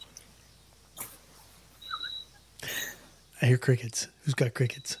I hear crickets. Who's got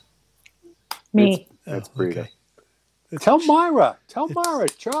crickets? Me. That's Brita. Okay. Tell Myra. Chop,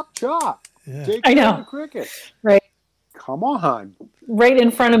 chop. Yeah. Take I care know. of the crickets. Right. Come on. Right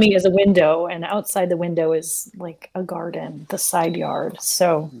in front of me is a window, and outside the window is like a garden, the side yard.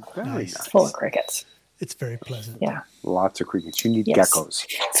 So Very it's nice. full of crickets. It's very pleasant. Yeah. Lots of crickets. You need Yes. geckos.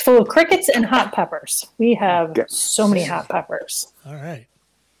 It's full of crickets and hot peppers. We have so many hot peppers. All right.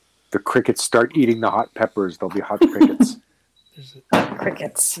 The crickets start eating the hot peppers. There'll be hot crickets.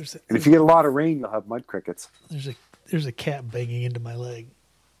 Crickets. And if you get a lot of rain, you'll have mud crickets. There's a cat banging into my leg.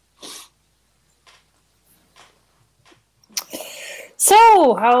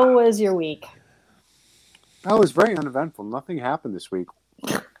 So, how was your week? That was very uneventful. Nothing happened this week.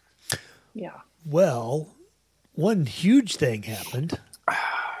 Yeah. Well, one huge thing happened.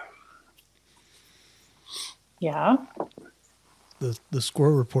 Yeah. The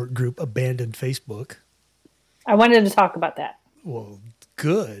Squirrel Report group abandoned Facebook. I wanted to talk about that. Well,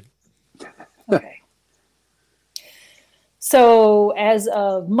 good. Okay. So, as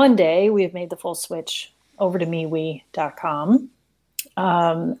of Monday, we have made the full switch over to MeWe.com.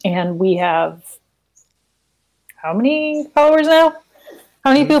 And we have how many followers now?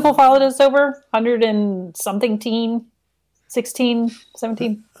 How many people followed us over? 100 and something teen? 16,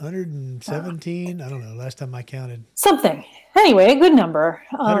 17? 117? I don't know. Last time I counted. Something. Anyway, a good number.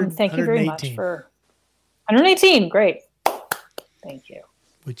 100 Thank you very much 118. for 118. Great. Thank you.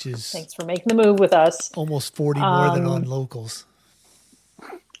 Which is Thanks for making the move with us. almost 40 more than on locals.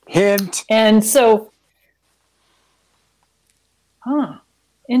 Hint. And so,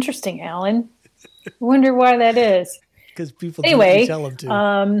 interesting, Alan. I wonder why that is. Because people Anyway, didn't tell them to.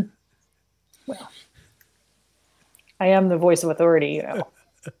 Well, I am the voice of authority,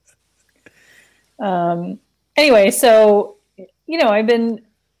 Anyway, so I've been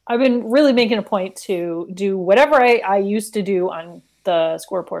really making a point to do whatever I used to do on the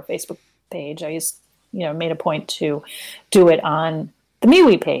Squirrel Report Facebook page. I made a point to do it on the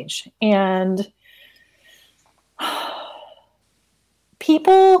MeWe page, and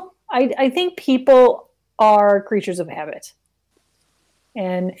people, I think people are creatures of habit,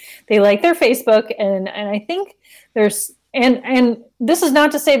 and they like their Facebook, and I think there's and this is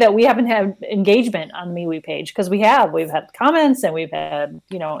not to say that we haven't had engagement on the MeWe page, because we've had comments and we've had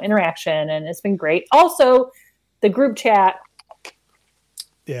interaction, and it's been great. Also, the group chat,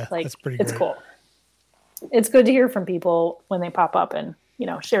 that's pretty great. It's cool. It's good to hear from people when they pop up and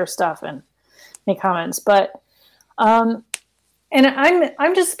share stuff and make comments. But and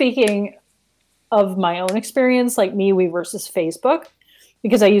I'm just speaking of my own experience, like MeWe versus Facebook,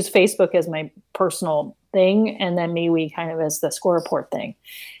 because I use Facebook as my personal thing, and then MeWe kind of as the Squirrel Report thing.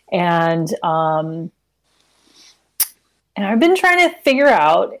 And I've been trying to figure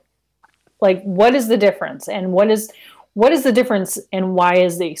out, like, what is the difference, and what is the difference, and why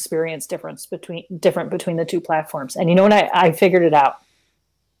is the experience different between the two platforms? And you know what? I figured it out.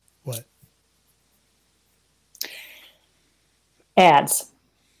 What? Ads.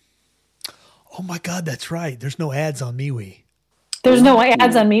 Oh my God, that's right. There's no ads on MeWe. There's no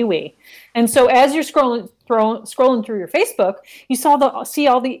ads on MeWe. And so as you're scrolling through your Facebook, you see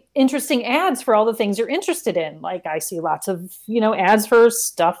all the interesting ads for all the things you're interested in. Like, I see lots of, ads for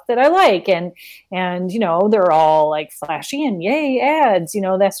stuff that I like, and they're all like flashy and yay ads,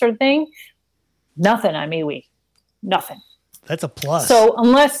 that sort of thing. Nothing on MeWe. Nothing. That's a plus. So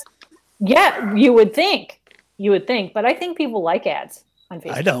you would think, but I think people like ads on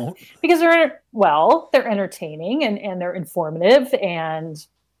Facebook. I don't. Because they're entertaining and they're informative and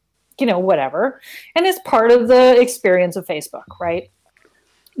whatever. And it's part of the experience of Facebook, right?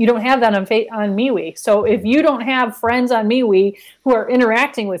 You don't have that on MeWe. So if you don't have friends on MeWe who are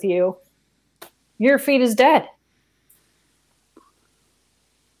interacting with you, your feed is dead.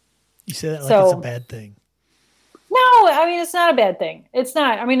 You say that like it's a bad thing. No, I mean, it's not a bad thing. It's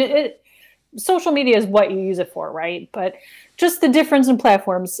not. I mean, social media is what you use it for, right? But just the difference in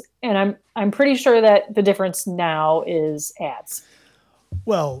platforms, and I'm pretty sure that the difference now is ads.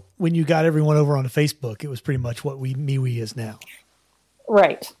 Well, when you got everyone over on Facebook, it was pretty much what MeWe is now.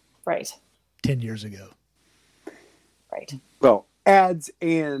 Right. 10 years ago. Right. Well, ads,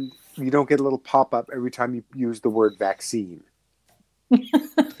 and you don't get a little pop-up every time you use the word vaccine.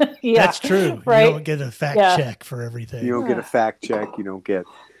 Yeah, that's true. Right? You don't get a fact check for everything. You don't get a fact check. You don't get...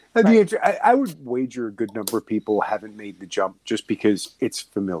 I would wager a good number of people haven't made the jump just because it's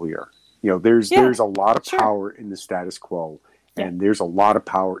familiar. There's a lot of power in the status quo, and there's a lot of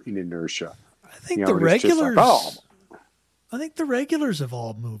power in inertia. I think the regulars. I think the regulars have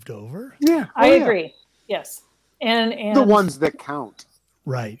all moved over. Yeah, I agree. Yes, and the ones that count.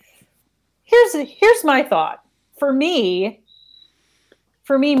 Right. Here's my thought for me,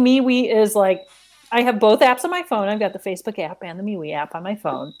 MeWe is like, I have both apps on my phone. I've got the Facebook app and the MeWe app on my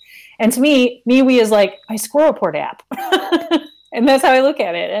phone. And to me, MeWe is like my Squirrel Report app. And that's how I look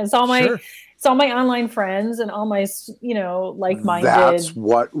at it. And it's all my online friends and all my, like-minded. That's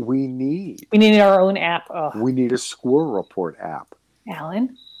what we need. We need our own app. Oh. We need a Squirrel Report app.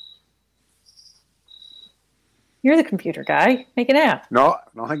 Alan, you're the computer guy. Make an app. No,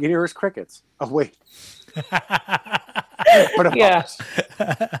 all I can hear is crickets. Oh, wait. But yeah.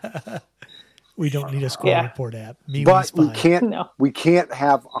 We don't need a Squirrel Report app. But we can't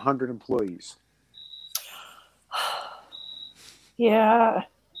have 100 employees. Yeah.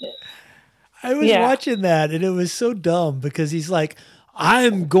 I was watching that and it was so dumb because he's like,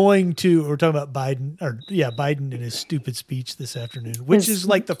 we're talking about Biden in his stupid speech this afternoon, which is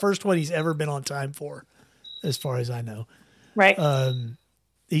like the first one he's ever been on time for, as far as I know. Right.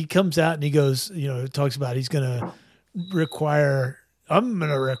 He comes out and he goes, talks about I'm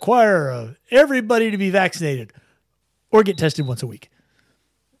going to require everybody to be vaccinated or get tested once a week.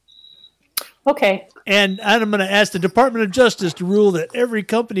 Okay. And I'm going to ask the Department of Justice to rule that every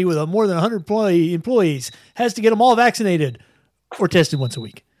company with more than 100 employees has to get them all vaccinated or tested once a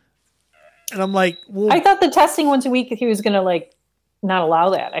week. And I'm like, well, I thought the testing once a week, he was going to not allow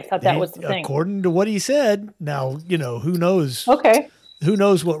that. I thought that was the thing. According to what he said, now, who knows? Okay. Who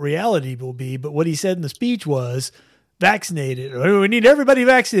knows what reality will be? But what he said in the speech was vaccinated. We need everybody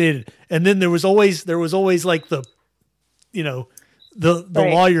vaccinated. And then there was always like the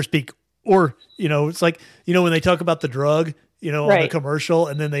lawyer speak. Or, it's like, when they talk about the drug, on the commercial,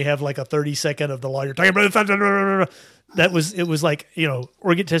 and then they have like a 30-second of the lawyer talking about it was like,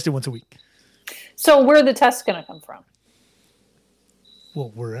 or get tested once a week. So where are the tests going to come from?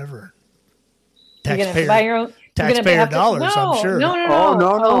 Well, wherever. You're going to have to buy your own. Taxpayer dollars, I'm sure. No.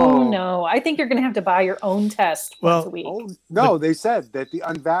 Oh, no. I think you're going to have to buy your own test once a week. They said that the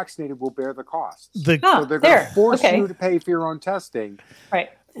unvaccinated will bear the cost. So they're going to force you to pay for your own testing. Right.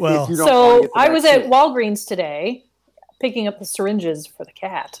 Well, so I was at Walgreens today picking up the syringes for the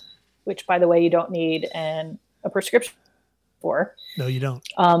cat, which, by the way, you don't need a prescription for. No, you don't.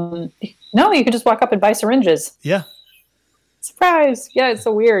 No, you can just walk up and buy syringes. Yeah. Surprise. Yeah, it's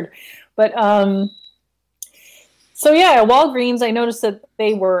so weird. But so yeah, at Walgreens, I noticed that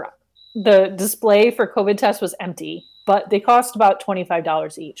the display for COVID tests was empty, but they cost about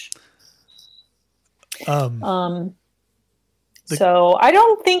 $25 each. So I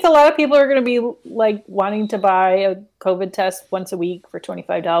don't think a lot of people are going to be wanting to buy a COVID test once a week for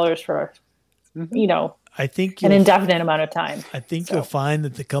 $25 for, I think an indefinite amount of time. I think you'll find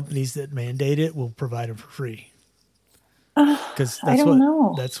that the companies that mandate it will provide them for free. Because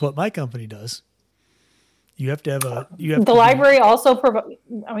that's what my company does. You have to have the library also provide.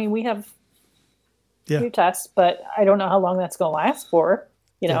 I mean, we have few tests, but I don't know how long that's going to last for.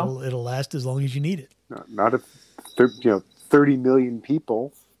 It'll last as long as you need it. Not if 30 million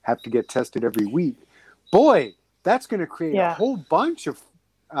people have to get tested every week. Boy, that's going to create a whole bunch of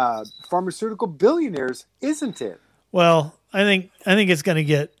pharmaceutical billionaires, isn't it? Well, I think it's going to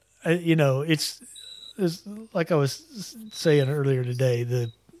get. It's like I was saying earlier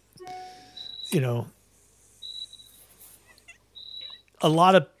today. A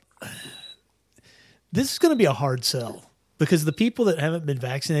lot of this is going to be a hard sell because the people that haven't been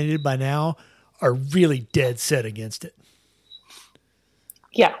vaccinated by now are really dead set against it.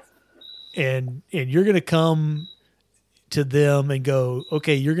 Yeah. And you're going to come to them and go,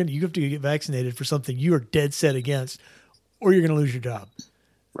 okay, you have to get vaccinated for something you are dead set against, or you're going to lose your job.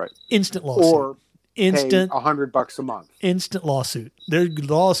 Right. Instant lawsuit. Or pay $100 a month. Instant lawsuit. Their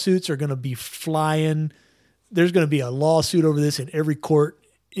lawsuits are going to be flying. There's going to be a lawsuit over this in every court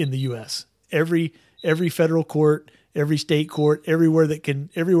in the U.S. Every federal court, every state court, everywhere that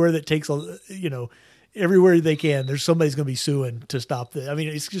takes everywhere they can. There's somebody's going to be suing to stop this. I mean,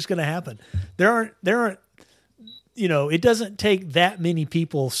 it's just going to happen. There aren't. It doesn't take that many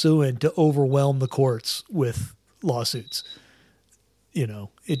people suing to overwhelm the courts with lawsuits.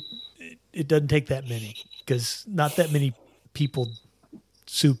 It doesn't take that many because not that many people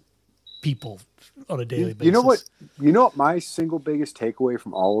sue people on a daily basis. You know what my single biggest takeaway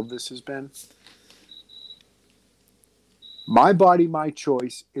from all of this has been? My body, my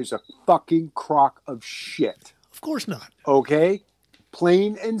choice is a fucking crock of shit. Of course not. Okay?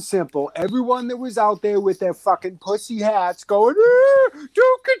 Plain and simple. Everyone that was out there with their fucking pussy hats going,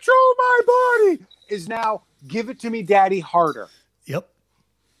 don't control my body, is now, give it to me, daddy, harder. Yep.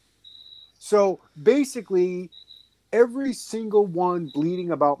 So basically, every single one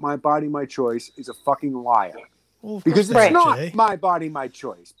bleeding about my body, my choice is a fucking liar. Well, because it's right. not Jay. my body, my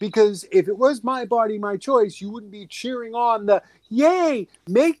choice. Because if it was my body, my choice, you wouldn't be cheering on the, yay,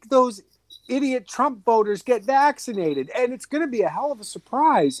 make those idiot Trump voters get vaccinated. And it's going to be a hell of a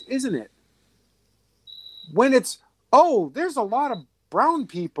surprise, isn't it? When it's, oh, there's a lot of brown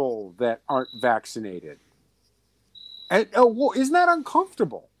people that aren't vaccinated. And well, isn't that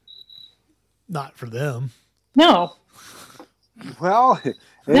uncomfortable? Not for them. No. Well, it's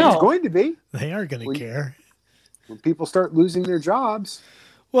going to be. They aren't going to care. When people start losing their jobs.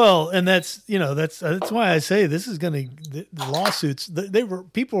 Well, and that's why I say this is going to, the lawsuits,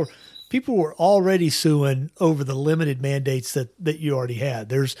 people were already suing over the limited mandates that you already had.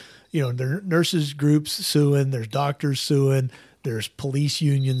 There's, there are nurses groups suing, there's doctors suing, there's police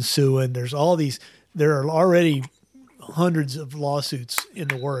unions suing, there's all these, there are already hundreds of lawsuits in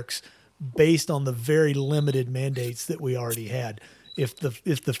the works based on the very limited mandates that we already had. If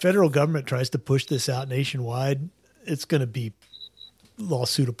the federal government tries to push this out nationwide, it's going to be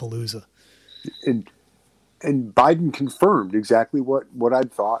lawsuitapalooza. And Biden confirmed exactly what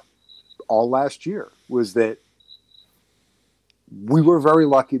I'd thought all last year, was that we were very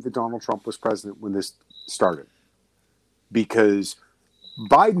lucky that Donald Trump was president when this started, because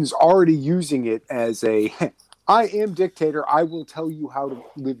Biden's already using it as a, I am dictator, I will tell you how to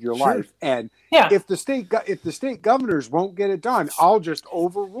live your life. And if the state governors won't get it done, I'll just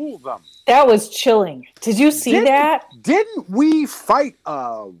overrule them. That was chilling. Did you see that? Didn't we fight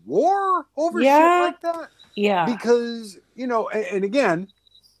a war over shit like that? Yeah. Because, and again,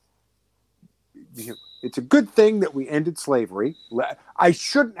 it's a good thing that we ended slavery. I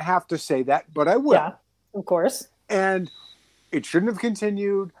shouldn't have to say that, but I will. Yeah, of course. And it shouldn't have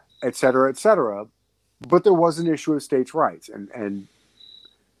continued, et cetera, et cetera. But there was an issue of states' rights. And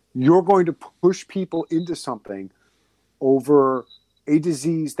you're going to push people into something over a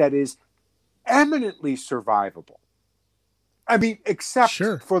disease that is eminently survivable. I mean, except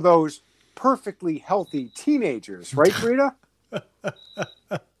for those perfectly healthy teenagers, right, Rita?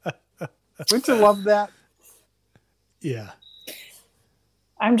 Wouldn't you love that? Yeah.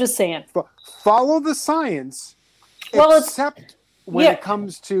 I'm just saying. Follow the science, except when it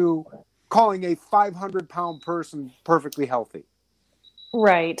comes to calling a 500-pound person perfectly healthy.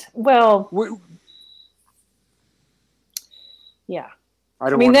 Right. Well, yeah.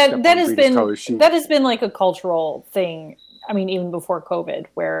 I mean, that has been like a cultural thing. I mean, even before COVID,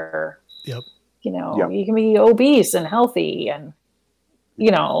 where you can be obese and healthy, and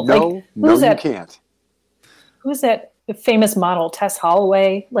you can't. Who's that famous model, Tess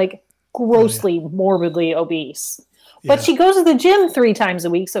Holloway? Like grossly, morbidly obese, but she goes to the gym 3 times a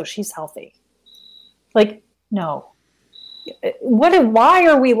week, so she's healthy. Like, no. Why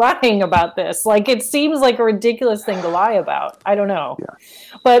are we lying about this? Like, it seems like a ridiculous thing to lie about. I don't know.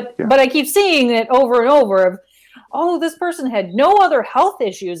 But I keep seeing it over and over of, oh, this person had no other health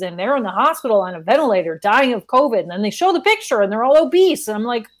issues and they're in the hospital on a ventilator dying of COVID. And then they show the picture and they're all obese. And I'm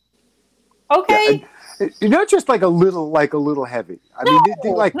like, okay. You're not just like a little heavy. I mean,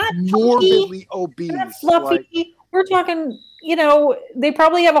 they're like morbidly obese. Not fluffy. We're talking, they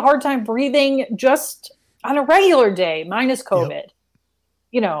probably have a hard time breathing just on a regular day, minus COVID.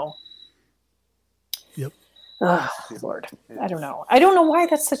 Yep. Oh, Lord. I don't know. I don't know why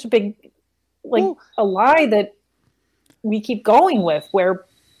that's such a big, a lie that we keep going with, where,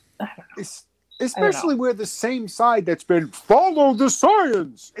 I don't know. Especially where the same side that's been follow the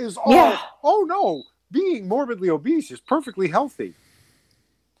science is all, oh no, being morbidly obese is perfectly healthy.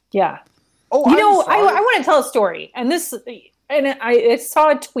 Yeah. Oh, I want to tell a story. I saw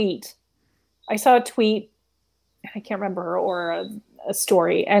a tweet. I can't remember, or a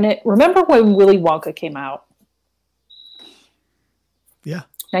story. And remember when Willy Wonka came out? Yeah.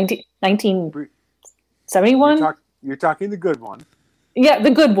 1971? You're talking the good one. Yeah,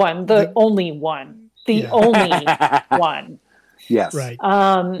 the good one. The only one. The only one. Yes. Right.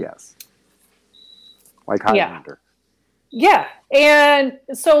 Yes. Like Highlander. Yeah. And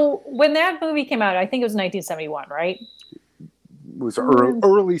so when that movie came out, I think it was 1971, right? It was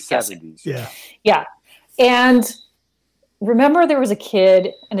early 70s. Yeah. Yeah. And remember, there was a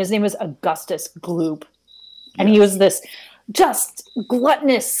kid, and his name was Augustus Gloop. And he was this just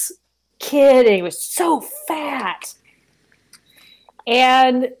gluttonous kid, and he was so fat.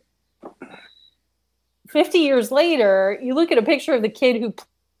 And 50 years later, you look at a picture of the kid who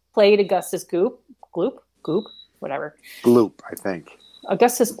played Augustus Gloop, whatever. Gloop, I think.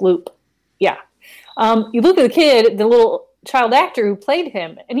 Augustus Gloop. Yeah. You look at the kid, the little child actor who played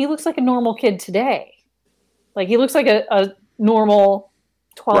him, and he looks like a normal kid today. Like, he looks like a normal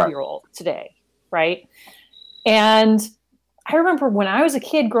 12-year-old today, right? And I remember when I was a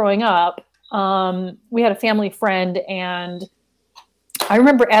kid growing up, we had a family friend, and I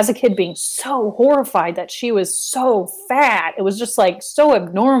remember as a kid being so horrified that she was so fat. It was just like so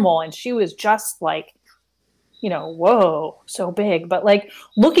abnormal. And she was just like, whoa, so big. But like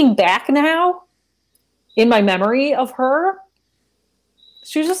looking back now in my memory of her,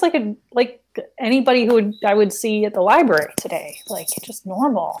 she was just like anybody I would see at the library today, like just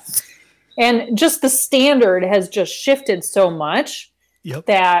normal. And just the standard has just shifted so much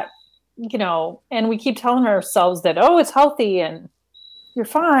that, and we keep telling ourselves that, oh, it's healthy and you're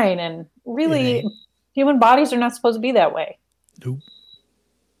fine. And really human bodies are not supposed to be that way. Nope.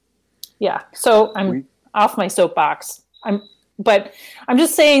 Yeah. So I'm off my soapbox. But I'm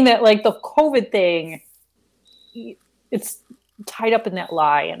just saying that like the COVID thing, it's tied up in that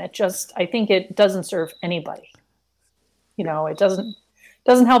lie. And I think it doesn't serve anybody. It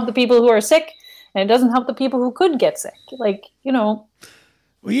doesn't help the people who are sick, and it doesn't help the people who could get sick. Like, Well,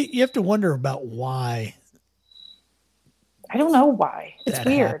 you have to wonder about why. I don't know why. It's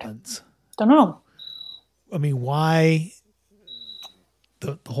weird. Happens. Don't know. I mean, why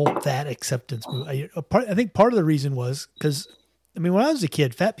the whole fat acceptance move? I think part of the reason was because, when I was a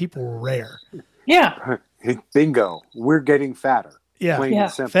kid, fat people were rare. Yeah. Bingo. We're getting fatter. Yeah. Plain and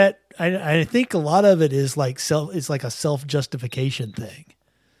simple. Fat. I think a lot of it is like it's like a self-justification thing.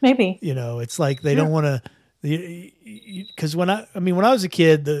 Maybe. It's like they don't want to. Because when I was a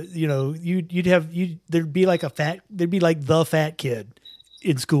kid, there'd be like the fat kid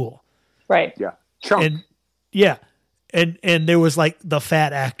in school, right? Yeah, chunk. And there was like the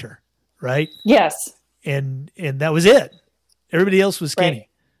fat actor, right? Yes, and that was it. Everybody else was skinny, right.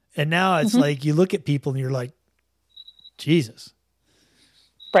 And now it's like you look at people and you're like, Jesus,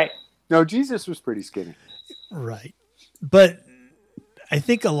 right? No, Jesus was pretty skinny, right? But I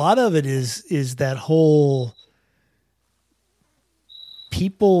think a lot of it is that whole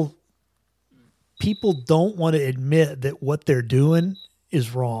people don't want to admit that what they're doing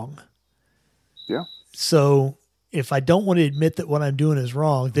is wrong. Yeah. So if I don't want to admit that what I'm doing is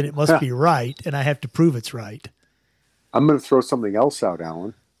wrong, then it must be right, and I have to prove it's right. I'm going to throw something else out,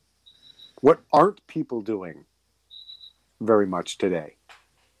 Alan. What aren't people doing very much today?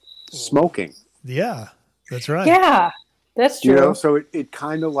 Smoking. Yeah, that's right. Yeah. That's true. So it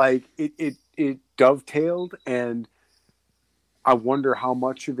kind of like it dovetailed, and I wonder how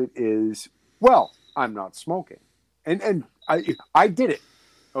much of it is, well, I'm not smoking. And I did it.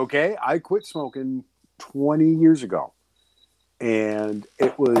 Okay? I quit smoking 20 years ago. And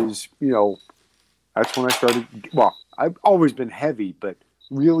it was, that's when I started, well, I've always been heavy, but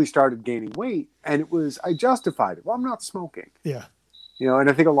really started gaining weight, and I justified it. Well, I'm not smoking. Yeah. And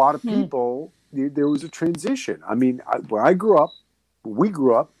I think a lot of people, there was a transition. Where I grew up, we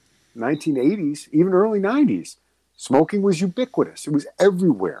grew up, 1980s, even early 90s, smoking was ubiquitous. It was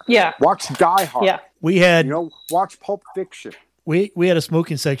everywhere. Yeah. Watch Die Hard. Yeah. We had, watch Pulp Fiction. We had a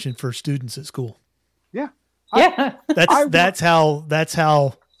smoking section for students at school. Yeah. Yeah. That's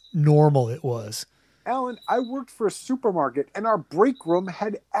how normal it was. Alan, I worked for a supermarket, and our break room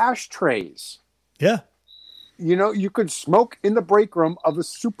had ashtrays. Yeah. You could smoke in the break room of a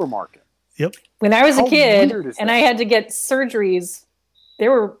supermarket. Yep. When I was a kid and I had to get surgeries,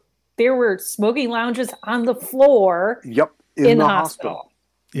 there were smoking lounges on the floor. Yep. In the hospital.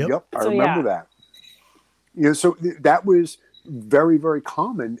 Yep. I remember that. So that was very, very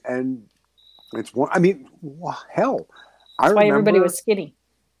common, and it's one. Hell, that's why everybody was skinny.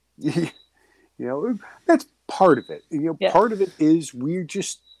 That's part of it. Part of it is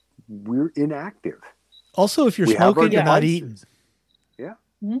we're inactive. Also, if you're smoking, you're not eating. Yeah.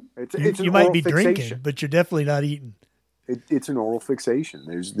 Mm-hmm. It's you might be fixation. drinking, but you're definitely not eating. It's an oral fixation.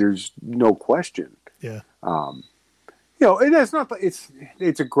 There's no question. Yeah. And that's not.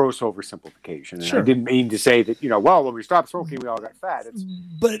 It's a gross oversimplification. And I didn't mean to say that. When we stopped smoking, we all got fat.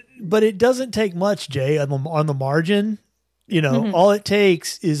 But it doesn't take much, Jay. On the margin, all it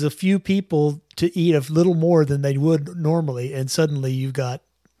takes is a few people to eat a little more than they would normally, and suddenly you've got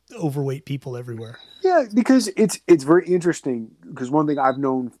overweight people everywhere. Yeah, because it's very interesting. Because one thing I've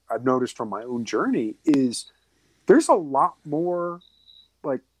noticed from my own journey is there's a lot more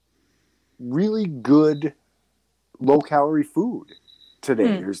like really good low calorie food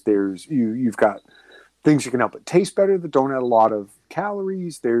today. You've got things you can help it taste better that don't add a lot of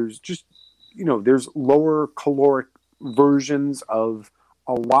calories. There's just there's lower caloric versions of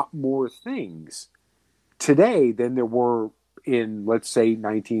a lot more things today than there were in, let's say,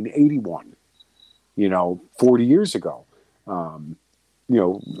 1981. 40 years ago.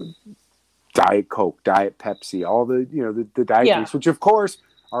 Diet Coke, Diet Pepsi, all the diet drinks, which of course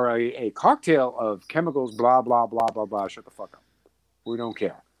are a cocktail of chemicals, blah, blah, blah, blah, blah. Shut the fuck up. We don't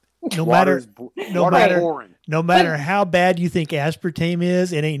care. no matter pouring. no matter how bad you think aspartame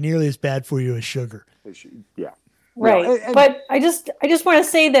is, it ain't nearly as bad for you as sugar. Yeah. Right. No, but I just want to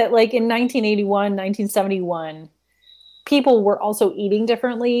say that like in 1981, 1971, people were also eating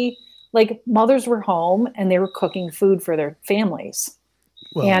differently. Like mothers were home and they were cooking food for their families.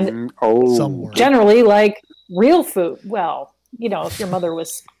 Well, and generally like real food. Well, you know, if your mother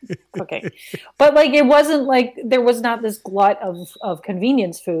was cooking, but like, it wasn't like there was not this glut of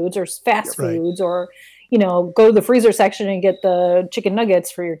convenience foods or fast foods or, you know, go to the freezer section and get the chicken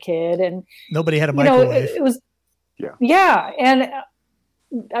nuggets for your kid. And nobody had a microwave. It was, yeah. And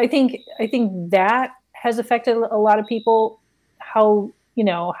I think that has affected a lot of people, how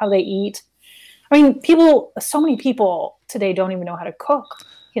they eat. I mean, so many people today don't even know how to cook.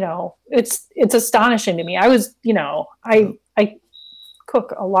 You know, it's astonishing to me. I was, I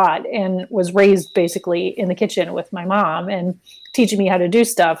cook a lot and was raised basically in the kitchen with my mom and teaching me how to do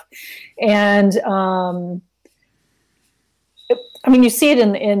stuff. And, I mean, you see it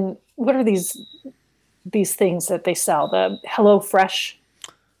in what are these things that they sell, the HelloFresh,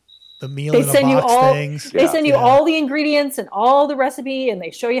 the meal in a box things. They send you all the ingredients and all the recipe, and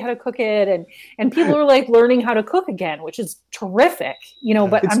they show you how to cook it. And people are like learning how to cook again, which is terrific,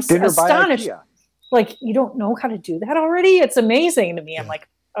 but I'm astonished. Like, you don't know how to do that already? It's amazing to me. I'm like,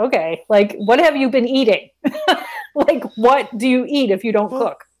 okay, like, what have you been eating? Like, what do you eat if you don't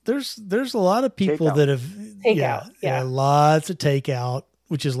cook? There's a lot of people that have takeout. Lots of takeout,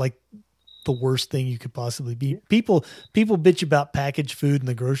 which is like the worst thing you could possibly be. People bitch about packaged food in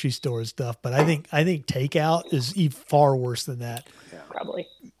the grocery store and stuff, but I think takeout is even far worse than that. Yeah, probably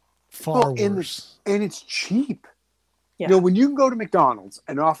far worse. And it's cheap. Yeah. You know, when you can go to McDonald's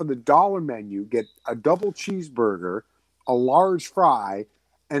and off of the dollar menu get a double cheeseburger, a large fry,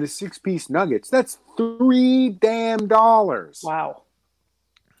 and a 6-piece nuggets, that's $3 damn. Wow.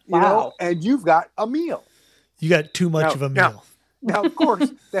 You know, and you've got a meal. You got too much of a meal. Now, of course,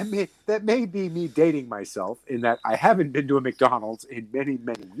 that may be me dating myself in that I haven't been to a McDonald's in many,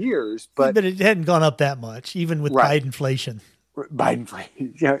 many years. But it hadn't gone up that much, even with Bidenflation.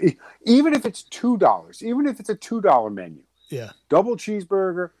 Bidenflation. Even if it's $2, even if it's a $2 menu. Yeah. Double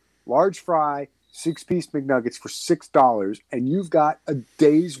cheeseburger, large fry, 6-piece McNuggets for $6, and you've got a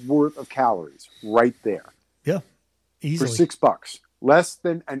day's worth of calories right there. Yeah. Easily. For $6. Less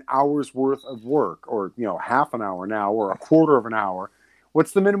than an hour's worth of work, or half an hour now, or a quarter of an hour.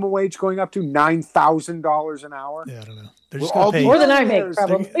 What's the minimum wage going up to? $9,000 an hour. Yeah, I don't know. They're just going to pay more than I make.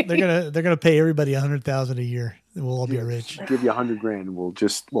 Probably they're gonna pay everybody $100,000 a year, and we'll all be rich. Give you $100,000, and we'll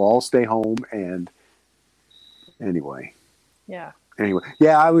all stay home. And anyway,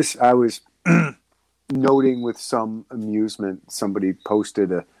 I was noting with some amusement. Somebody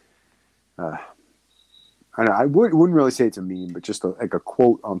posted I wouldn't really say it's a meme, but just like a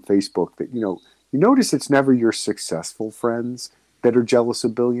quote on Facebook that, you notice it's never your successful friends that are jealous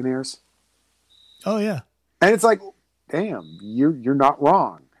of billionaires. Oh yeah. And it's like, damn, you're not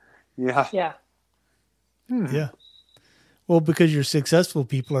wrong. Yeah. Yeah. Yeah. Well, because your successful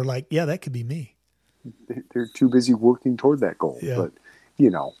people are like, yeah, that could be me. They're too busy working toward that goal. Yeah. But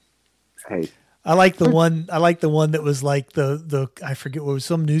hey. I like the one that was like the I forget what was,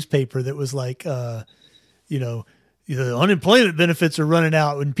 some newspaper that was like the unemployment benefits are running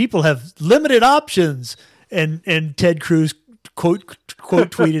out and people have limited options. And Ted Cruz quote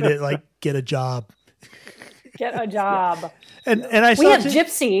tweeted it like, get a job. Get a job. And I saw we have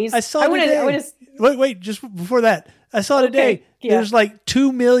gypsies. I saw today. Wait, just before that, I saw today there's like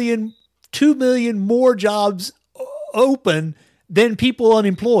 2 million more jobs open than people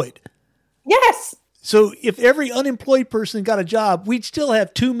unemployed. Yes. So if every unemployed person got a job, we'd still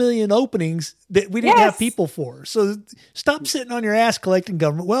have 2 million openings that we didn't have people for. So stop sitting on your ass collecting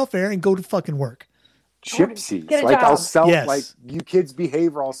government welfare and go to fucking work. Gypsies. Like job. I'll sell, like you kids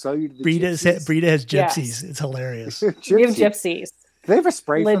behave or I'll sell you to the Brita gypsies. Has gypsies. Yes. It's hilarious. We have gypsies. Do they have a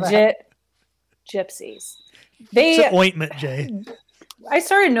spray for that? Legit gypsies. It's an ointment, Jay. I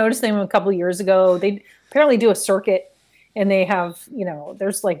started noticing them a couple of years ago. They apparently do a circuit. And they have,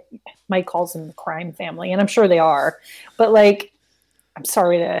 there's like, Mike calls them the crime family, and I'm sure they are. But like, I'm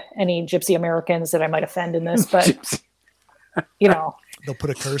sorry to any gypsy Americans that I might offend in this, but, They'll put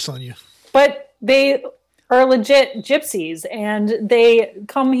a curse on you. But they are legit gypsies, and they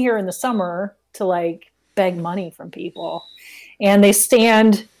come here in the summer to like beg money from people. And they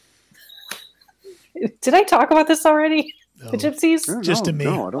stand. Did I talk about this already? No. The gypsies? Just to me.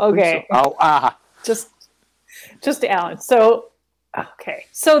 No, I don't think so. Just to Alan. So, okay.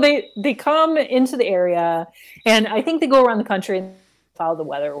 So they come into the area, and I think they go around the country and follow the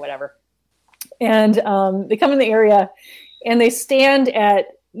weather or whatever. And they come in the area, and they stand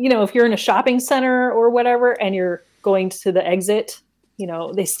at if you're in a shopping center or whatever, and you're going to the exit,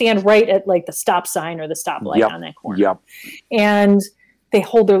 they stand right at like the stop sign or the stop light on that corner. Yep. And they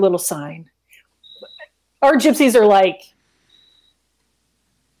hold their little sign. Our gypsies are like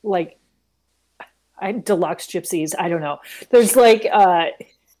deluxe gypsies. I don't know. There's like,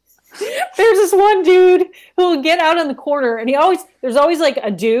 there's this one dude who'll get out on the corner, and there's always like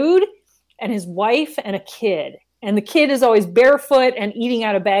a dude and his wife and a kid. And the kid is always barefoot and eating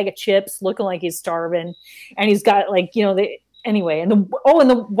out a bag of chips, looking like he's starving. And he's got anyway. And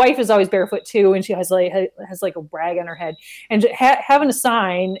the wife is always barefoot too. And she has like a rag on her head and having a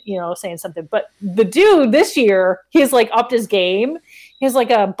sign, saying something. But the dude this year, he's like upped his game. He has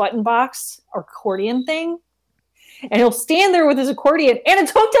like a button box accordion thing. And he'll stand there with his accordion, and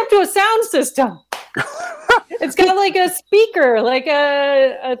it's hooked up to a sound system. It's got like a speaker, like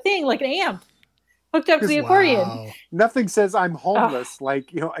a thing, like an amp, hooked up to the accordion. Wow. Nothing says I'm homeless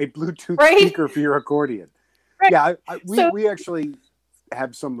like a Bluetooth speaker for your accordion. Right. Yeah, we actually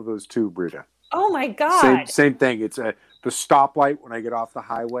have some of those too, Britta. Oh my God! Same thing. It's the stoplight when I get off the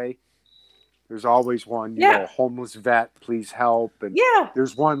highway. There's always one, homeless vet, please help. And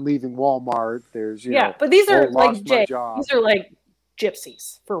there's one leaving Walmart. There's, but these are like, Jay, these are like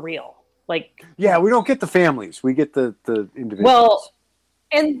gypsies for real. Like, yeah, we don't get the families. We get the individuals. Well,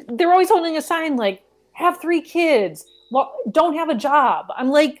 and they're always holding a sign like, have 3 kids, don't have a job. I'm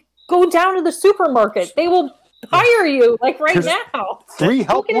like, go down to the supermarket. They will hire you like right now. 3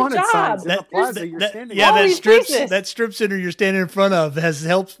 help wanted signs in the plaza you're standing on. That strip center you're standing in front of has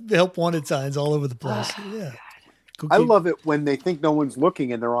help wanted signs all over the place. Yeah. I love it when they think no one's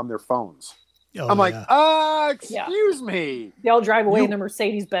looking and they're on their phones. I'm like, excuse me. They all drive away in their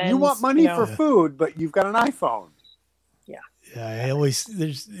Mercedes Benz. You want money for food, but you've got an iPhone. Yeah. Yeah.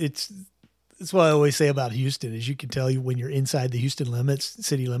 That's what I always say about Houston is you can tell when you're inside the Houston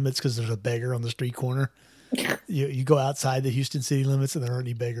city limits, because there's a beggar on the street corner. You go outside the Houston city limits and there aren't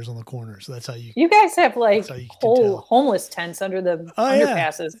any beggars on the corner. So that's how you guys have like whole homeless tents under the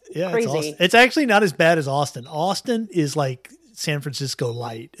underpasses. Yeah, crazy. It's actually not as bad as Austin. Austin is like San Francisco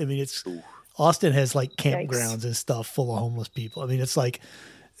light. I mean, Austin has like campgrounds and stuff full of homeless people. I mean, it's like,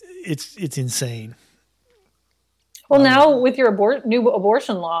 it's insane. Well, now with your new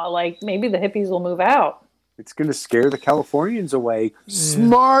abortion law, like maybe the hippies will move out. It's going to scare the Californians away. Yeah.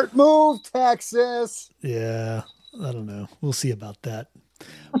 Smart move, Texas. Yeah, I don't know. We'll see about that.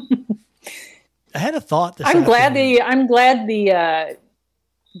 I had a thought. I'm glad the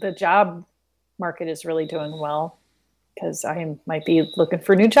job market is really doing well, because I might be looking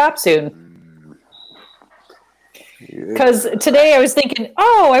for a new job soon. Because today I was thinking,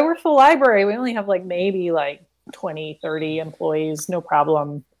 I work for the library. We only have maybe 20, 30 employees, no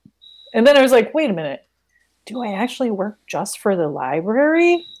problem. And then I was like, wait a minute. Do I actually work just for the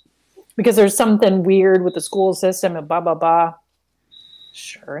library? Because there's something weird with the school system and blah, blah, blah.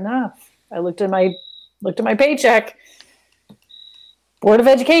 Sure enough. I looked at my paycheck. Board of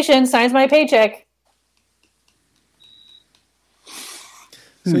Education signs my paycheck.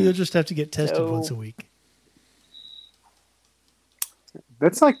 So you'll just have to get tested once a week.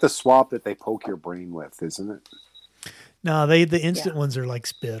 That's like the swab that they poke your brain with, isn't it? No, the instant ones are like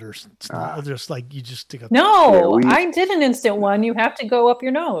spit or snot. Just like you just stick a... No, I did an instant one. You have to go up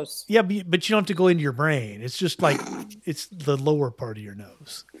your nose. Yeah, but you don't have to go into your brain. It's just like it's the lower part of your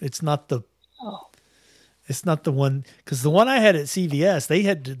nose. It's not the... Oh. It's not the one... Because the one I had at CVS,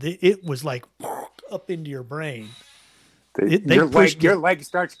 it was like up into your brain. Your leg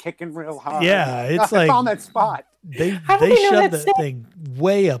starts kicking real hard. Yeah, it's like... I found that spot. They shoved that thing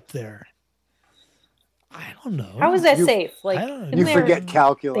way up there. I don't know. How is that safe? You forget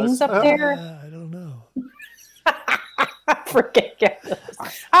calculus. Things up there? I don't know. Forget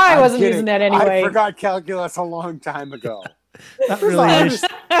calculus. I wasn't using that anyway. I forgot calculus a long time ago. Not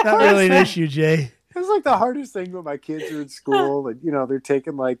really an issue, Jay. It was like the hardest thing when my kids are in school and they're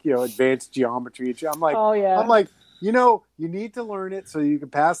taking advanced geometry. I'm like, you need to learn it so you can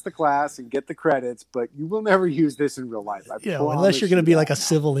pass the class and get the credits, but you will never use this in real life. Unless you're going to be like a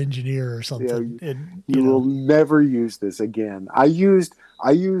civil engineer or something. You will never use this again. I used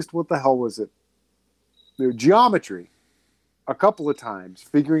what the hell was it? Geometry a couple of times,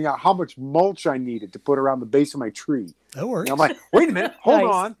 figuring out how much mulch I needed to put around the base of my tree. That works. And I'm like, wait a minute, hold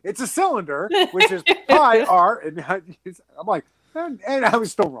on. It's a cylinder, which is pi r. And I'm like, and I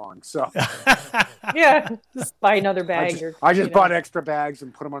was still wrong. So yeah, just buy another bag. I just bought extra bags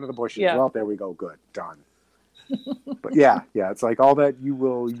and put them under the bushes. Yeah. Well, there we go. Good, done. But yeah, it's like all that you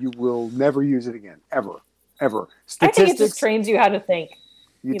will never use it again, ever. Statistics. I think it just trains you how to think.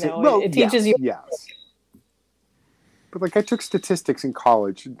 It teaches you. Yes. But like I took statistics in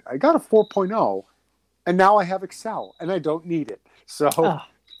college. I got a 4.0, and now I have Excel, and I don't need it. So,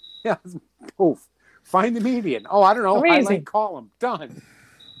 yeah, poof. Find the median. Oh, I don't know. Amazing. Highlight column. Done.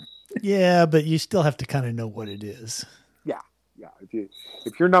 Yeah, but you still have to kind of know what it is. Yeah.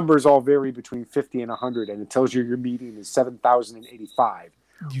 If your numbers all vary between 50 and 100, and it tells you your median is 7,085,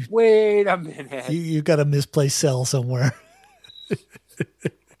 wait a minute. You got a misplaced cell somewhere. You're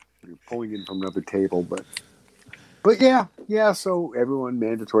pulling in from another table, but yeah. So everyone,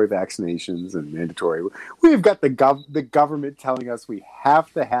 mandatory vaccinations and mandatory. We've got the government telling us we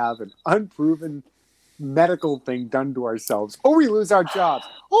have to have an unproven medical thing done to ourselves, or we lose our jobs.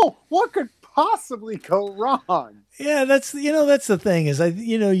 Oh, what could possibly go wrong? Yeah, that's the thing is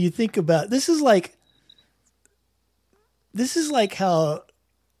you think about this is like how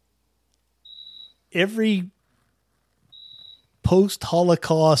every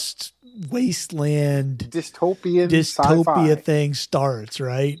post-Holocaust wasteland dystopia thing starts,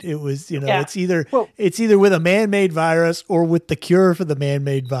 right? It was, it's either with a man-made virus or with the cure for the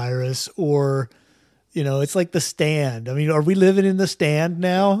man-made virus, or, it's like The Stand. I mean, are we living in The Stand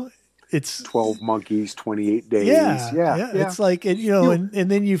now? It's 12 monkeys, 28 days. Yeah. It's like,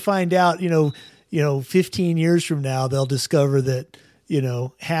 and then you find out, 15 years from now, they'll discover that,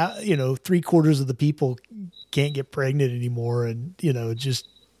 3/4 of the people can't get pregnant anymore. And,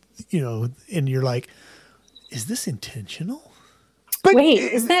 and you're like, is this intentional? But wait,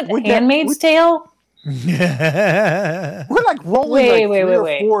 is that Handmaid's Tale? We're like rolling three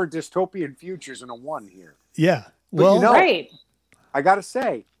or four dystopian futures in a one here. Yeah. Well, right. I got to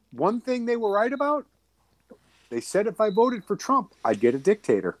say, one thing they were right about, they said if I voted for Trump, I'd get a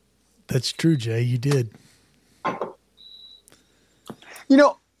dictator. That's true, Jay. You did.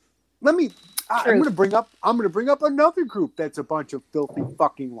 I'm going to bring up another group that's a bunch of filthy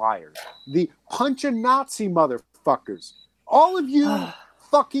fucking liars. The punch a Nazi motherfuckers. All of you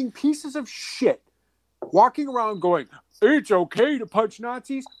fucking pieces of shit walking around going, it's okay to punch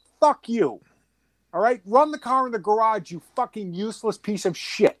Nazis. Fuck you. All right? Run the car in the garage, you fucking useless piece of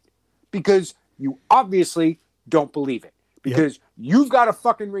shit. Because you obviously don't believe it. Because you've got a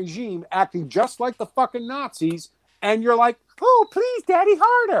fucking regime acting just like the fucking Nazis, and you're like, oh, please, daddy,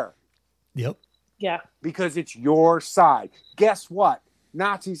 harder. Yep. Yeah. Because it's your side. Guess what?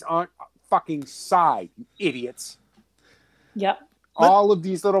 Nazis aren't fucking side, you idiots. Yep. All of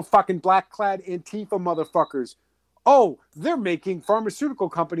these little fucking black-clad Antifa motherfuckers. Oh, they're making pharmaceutical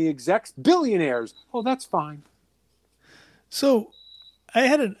company execs billionaires. Oh, that's fine. So, I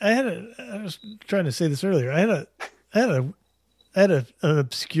was trying to say this earlier. I had an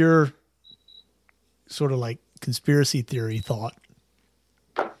obscure sort of like conspiracy theory thought.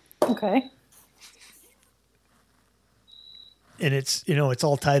 Okay. And it's, it's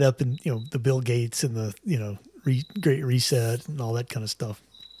all tied up in, the Bill Gates and the, Great Reset and all that kind of stuff,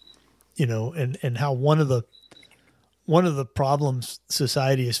 and how one of the problems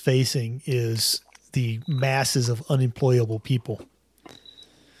society is facing is the masses of unemployable people.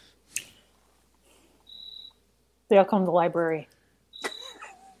 They all come to the library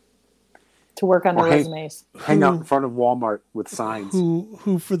to work on their resumes. Hang out in front of Walmart with signs.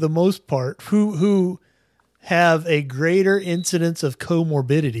 Who for the most part, who have a greater incidence of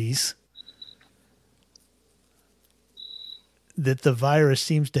comorbidities that the virus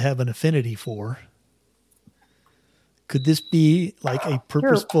seems to have an affinity for. Could this be like a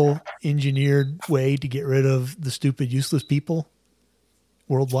purposeful, engineered way to get rid of the stupid, useless people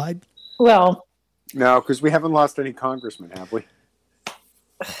worldwide? Well, no, because we haven't lost any congressmen, have we?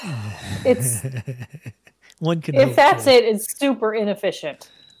 It's one can. If that's it, it's super inefficient.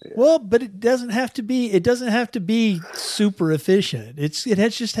 Well, but it doesn't have to be. It doesn't have to be super efficient. It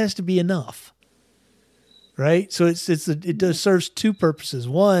just has to be enough, right? So it serves two purposes.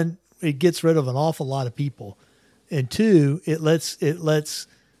 One, it gets rid of an awful lot of people, and two, it lets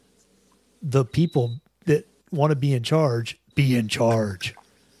the people that want to be in charge be in charge.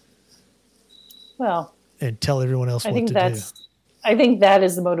 Well, and tell everyone else what to do. I think that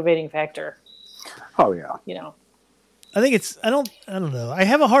is the motivating factor. Oh yeah. I think it's. I don't know. I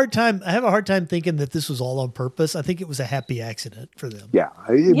have a hard time thinking that this was all on purpose. I think it was a happy accident for them. Yeah,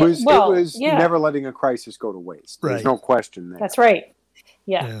 it was never letting a crisis go to waste. There's right. no question there. That's right.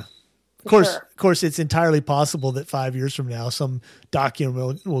 Yeah. Of course, it's entirely possible that 5 years from now, some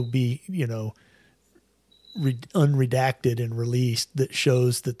document will be, unredacted and released that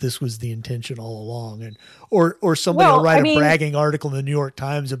shows that this was the intention all along, and or somebody will write a bragging article in the New York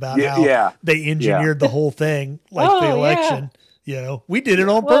Times about how they engineered the whole thing, like the election. We did it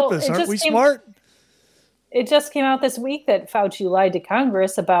on purpose. Aren't we smart? it just came out this week that Fauci lied to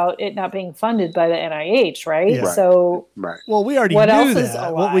Congress about it not being funded by the NIH, right? Yeah. So, well, we already what knew else that. is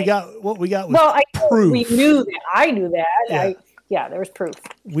a lie? What we got was well, proof. We knew that. I knew that. Yeah. There was proof.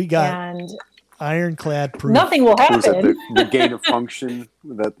 We got ironclad proof. Nothing will happen. The gain of function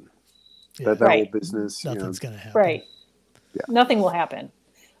that whole business. Nothing's going to happen. Right. Yeah. Nothing will happen.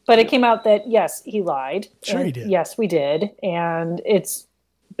 But it came out that yes, he lied. Sure, he did. Yes, we did, and it's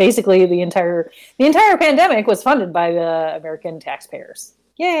basically the entire pandemic was funded by the American taxpayers.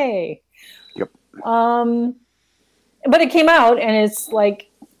 Yay! Yep. But it came out, and it's like,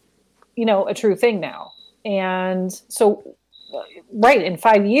 a true thing now. And so, right, in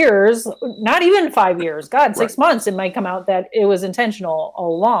 5 years, not even 5 years, God, 6 months, it might come out that it was intentional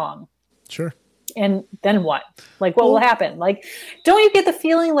all along. Sure. And then what? Like, what will happen? Like, don't you get the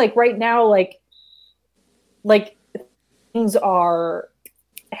feeling like right now, like things are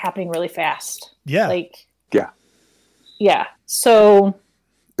happening really fast? Yeah. Yeah. So,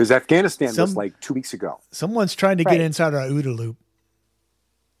 because Afghanistan was like 2 weeks ago. Someone's trying to get inside our OODA loop.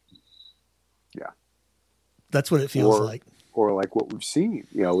 Yeah. That's what it feels like. Or like what we've seen.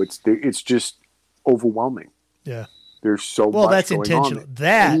 It's just overwhelming. Yeah. There's so much. Well, that's going intentional.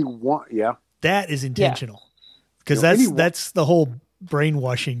 On. That is intentional. Because that's the whole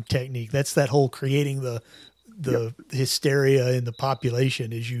brainwashing technique. That's that whole creating the hysteria in the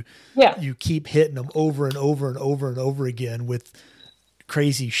population is you keep hitting them over and over and over and over again with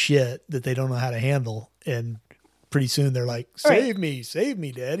crazy shit that they don't know how to handle. And pretty soon they're like, save me,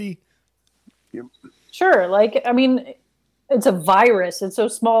 daddy. Yep. Sure. Like, I mean, it's a virus. It's so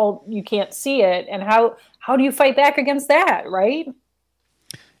small you can't see it. And how do you fight back against that, right?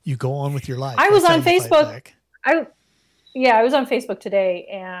 You go on with your life. I was on Facebook. I was on Facebook today,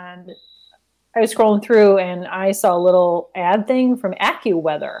 and I was scrolling through, and I saw a little ad thing from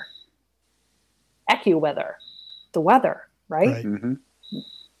AccuWeather. AccuWeather, the weather, right? Mm-hmm.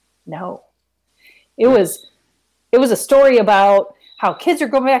 No, it was a story about how kids are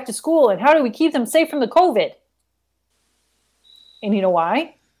going back to school and how do we keep them safe from the COVID. And you know why?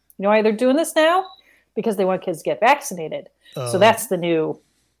 You know why they're doing this now? Because they want kids to get vaccinated. So that's the new.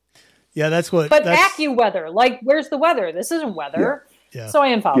 Yeah, that's what. But AccuWeather, like, where's the weather? This isn't weather. Yeah. So I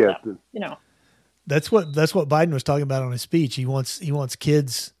unfollowed them. That's what Biden was talking about on his speech. He wants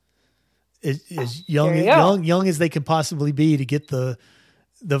kids as young as they can possibly be to get the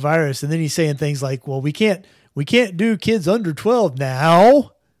virus, and then he's saying things like, "Well, we can't do kids under 12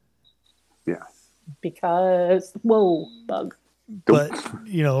 now." Yeah. Because bug. But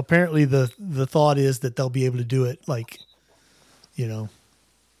apparently the thought is that they'll be able to do it like,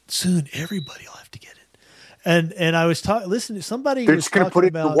 soon everybody will have to get it. And I was listening to somebody. They're just going to put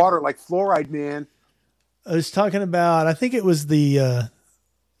it in the water like fluoride, man. I was talking about, I think it was the,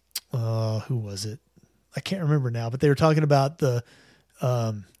 who was it? I can't remember now, but they were talking about the,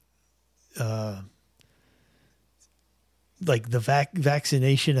 like the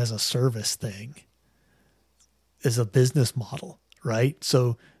vaccination as a service thing, as a business model, right?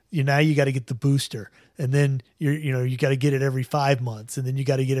 So now you got to get the booster, and then you got to get it every 5 months, and then you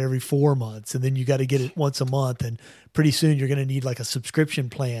got to get it every 4 months, and then you got to get it once a month, and pretty soon you're going to need like a subscription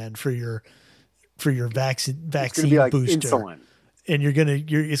plan for your vaccine like booster. Insulin. And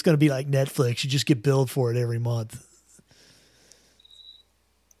it's going to be like Netflix. You just get billed for it every month.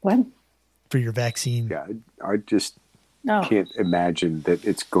 What? For your vaccine. Yeah, I just can't imagine that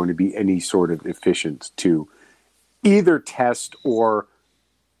it's going to be any sort of efficient to either test or,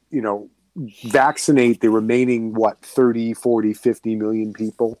 vaccinate the remaining, 30, 40, 50 million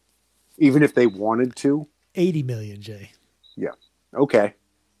people, even if they wanted to. 80 million, Jay. Yeah. Okay.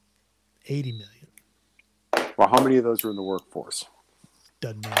 80 million. Well, how many of those are in the workforce?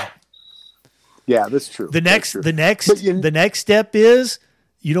 Doesn't matter. Yeah, that's true. The next step is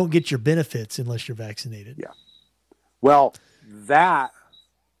you don't get your benefits unless you're vaccinated. Yeah. Well, that's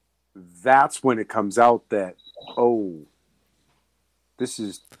when it comes out that, this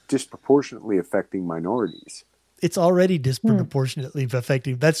is disproportionately affecting minorities. It's already disproportionately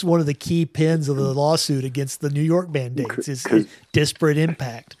affecting. That's one of the key pins of the lawsuit against the New York mandates is disparate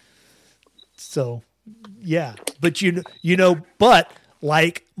impact. So, yeah. But but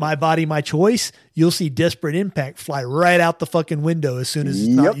like My Body, My Choice, you'll see disparate impact fly right out the fucking window as soon as it's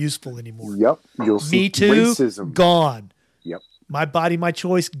not useful anymore. Yep. You'll see Me Too, racism. Gone. Yep. My Body, My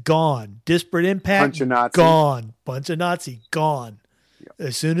Choice, gone. Disparate impact, Bunch of Nazi. Gone. Bunch of Nazi, gone. Yep.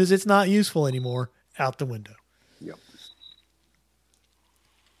 As soon as it's not useful anymore, out the window. Yep.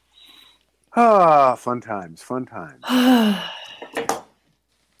 Fun times.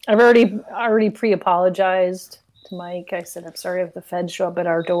 I've already pre-apologized to Mike. I said, I'm sorry if the feds show up at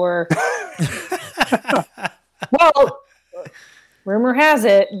our door. Well, rumor has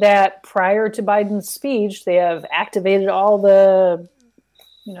it that prior to Biden's speech, they have activated all the,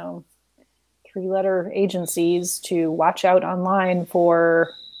 3-letter agencies to watch out online for,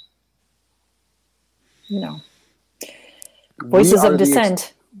 voices of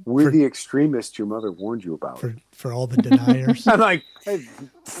dissent. We're the extremists your mother warned you about. For all the deniers. I'm like,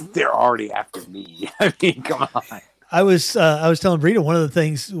 they're already after me. I mean, come on. I was telling Brita one of the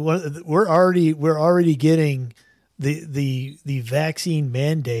things we're already getting the vaccine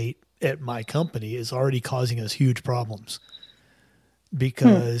mandate at my company is already causing us huge problems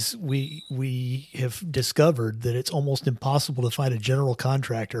because we have discovered that it's almost impossible to find a general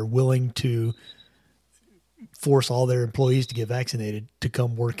contractor willing to force all their employees to get vaccinated to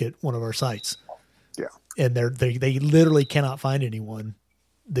come work at one of our sites. Yeah. And they literally cannot find anyone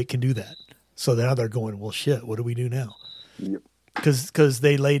that can do that. So now they're going, well, shit, what do we do now? Yep. Because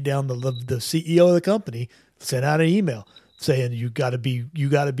they laid down the CEO of the company sent out an email saying you got to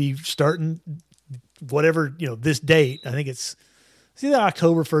be starting whatever, this date. I think it's either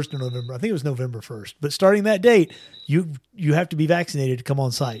October 1st or November. I think it was November 1st. But starting that date, you have to be vaccinated to come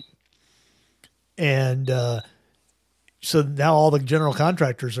on site. And so now all the general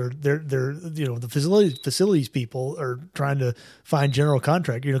contractors are they're the facilities people are trying to find general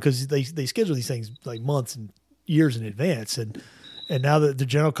contractor, because they schedule these things like months and years in advance, and now the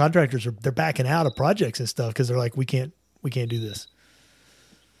general contractors they're backing out of projects and stuff because they're like we can't do this.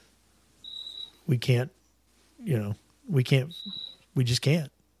 We just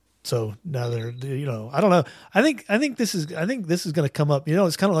can't. So now they're, I don't know. I think this is going to come up.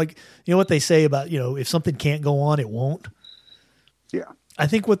 It's kind of like, what they say about, if something can't go on, it won't. Yeah. I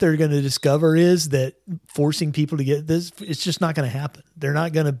think what they're going to discover is that forcing people to get this, it's just not going to happen. They're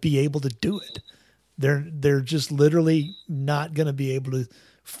not going to be able to do it. They're just literally not going to be able to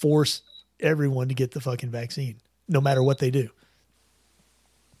force everyone to get the fucking vaccine, no matter what they do.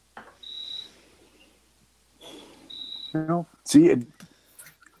 See,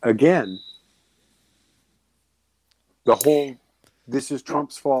 again, the whole, this is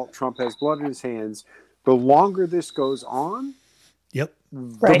Trump's fault. Trump has blood in his hands. The longer this goes on, yep,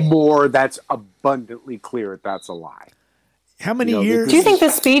 the more that's abundantly clear that's a lie. How many years? Do you think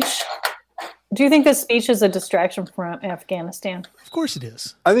this speech is a distraction from Afghanistan? Of course it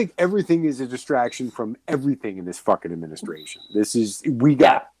is. I think everything is a distraction from everything in this fucking administration. We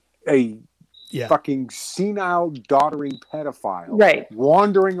got a fucking senile, doddering pedophile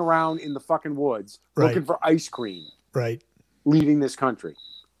wandering around in the fucking woods looking for ice cream. Right. Leading this country.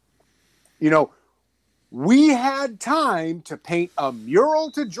 We had time to paint a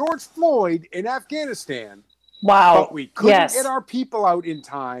mural to George Floyd in Afghanistan. Wow. But we couldn't get our people out in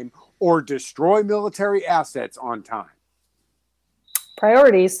time or destroy military assets on time.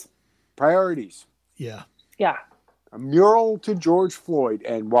 Priorities. Yeah. Yeah. A mural to George Floyd.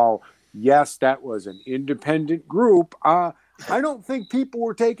 And while, yes, that was an independent group, I don't think people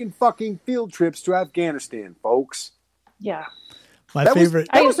were taking fucking field trips to Afghanistan, folks. Yeah. That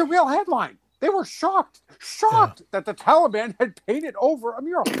was a real headline. They were shocked that the Taliban had painted over a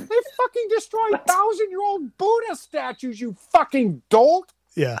mural. They fucking destroyed 1,000-year-old Buddha statues, you fucking dolt.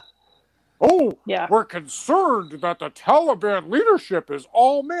 Yeah. Oh, yeah. We're concerned that the Taliban leadership is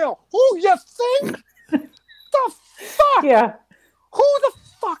all male. Oh, you think? The fuck? Yeah. Who the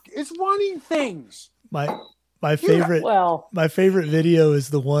fuck is running things? My favorite my favorite video is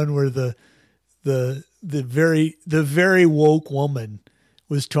the one where the very woke woman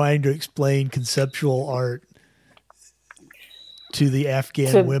was trying to explain conceptual art to the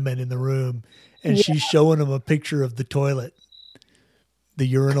Afghan women in the room, and she's showing them a picture of the toilet, the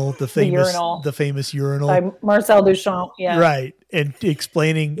urinal, the famous urinal by Marcel Duchamp. Yeah, right, and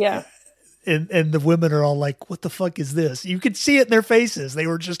explaining. Yeah, and the women are all like, "What the fuck is this?" You could see it in their faces. They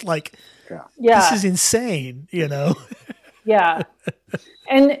were just like, "This is insane," Yeah,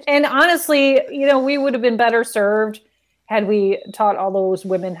 and honestly, we would have been better served had we taught all those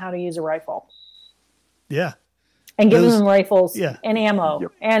women how to use a rifle. Yeah. And given them rifles and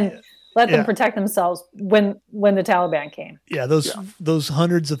ammo and let them protect themselves when the Taliban came. Yeah, those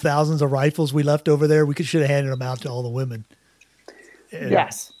hundreds of thousands of rifles we left over there, we should have handed them out to all the women.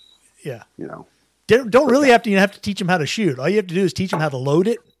 Yes. Yeah. Don't really have to teach them how to shoot. All you have to do is teach them how to load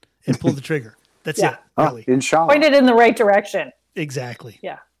it and pull the trigger. That's it, really. Inshallah. Point it in the right direction. Exactly.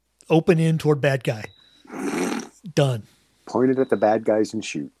 Yeah. Open in toward bad guy. Done. Point it at the bad guys and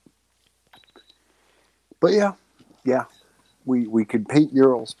shoot. But we could paint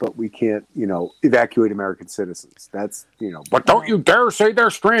murals, but we can't, evacuate American citizens. That's, but don't you dare say they're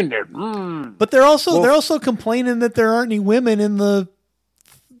stranded. But they're also complaining that there aren't any women in the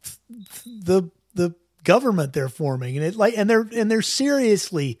the government they're forming, and they're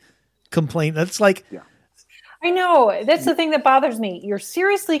seriously complaining. That's like, I know, that's the thing that bothers me. You're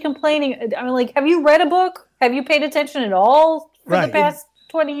seriously complaining. I mean, like, have you read a book? Have you paid attention at all for the past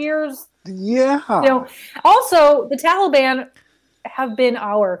 20 years? Yeah. Also, the Taliban have been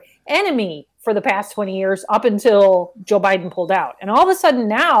our enemy for the past 20 years up until Joe Biden pulled out. And all of a sudden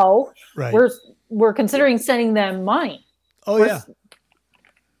now we're considering sending them money. Oh,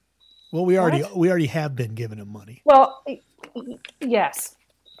 well, we already have been giving them money. Well, yes.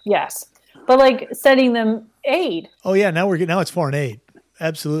 But like sending them aid. Oh yeah, now it's foreign aid.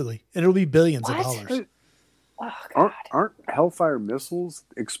 Absolutely. And it'll be billions of dollars. Oh, God. Aren't Hellfire missiles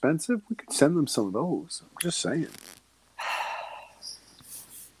expensive? We could send them some of those. I'm just saying.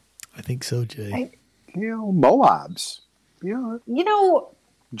 I think so, Jay. Moabs.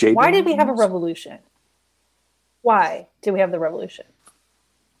 Why did we have a revolution? Why did we have the revolution?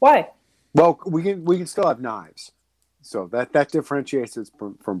 Why? Well, we can still have knives, so that differentiates us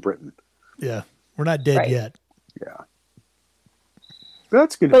from Britain. Yeah, we're not dead yet. Yeah,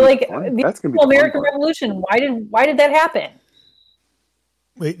 that's gonna. But like fun. That's gonna be the American Revolution. Why did that happen?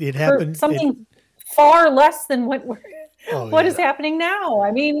 Wait, it happened. For something far less than what is happening now.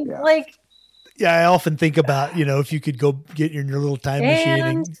 I mean, like. Yeah, I often think about, if you could go get in your little time machine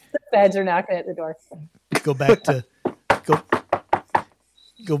and the feds are knocking at the door. Go back to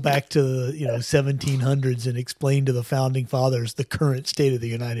the 1700s and explain to the founding fathers the current state of the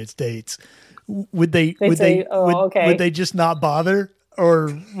United States. Would they just not bother,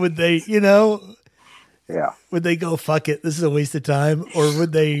 or would they would they go, fuck it, this is a waste of time, or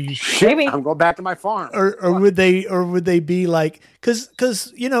would they maybe I'm going back to my farm, or would they be like, because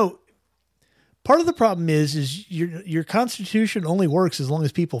part of the problem is your Constitution only works as long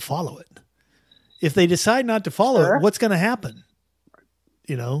as people follow it. If they decide not to follow it, what's going to happen?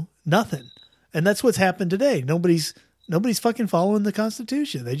 Nothing. And that's what's happened today. Nobody's fucking following the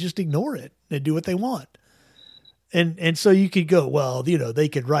Constitution. They just ignore it. They do what they want. And so you could go, well, they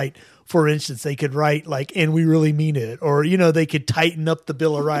could write, for instance, like, and we really mean it. Or, they could tighten up the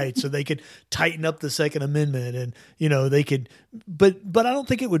Bill of Rights, or they could tighten up the Second Amendment, and, they could, but I don't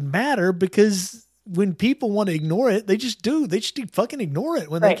think it would matter, because when people want to ignore it, they just do. They just fucking ignore it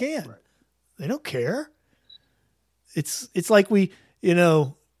when they can. Right. They don't care. It's like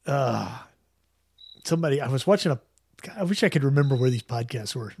somebody, I was watching I wish I could remember where these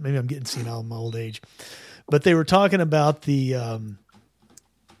podcasts were. Maybe I'm getting senile in my old age, but they were talking about the,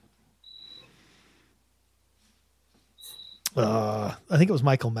 I think it was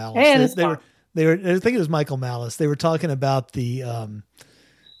Michael Malice. I think it was Michael Malice. They were talking about the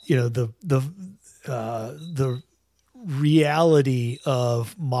reality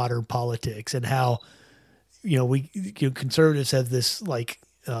of modern politics, and how, conservatives have this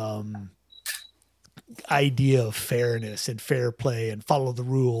idea of fairness and fair play and follow the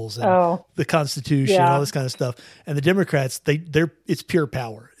rules and the Constitution, all this kind of stuff. And the Democrats, it's pure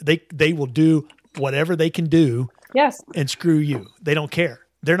power. They will do whatever they can do. Yes. And screw you. They don't care.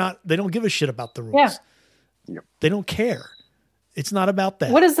 They don't give a shit about the rules. Yeah. Yep. They don't care. It's not about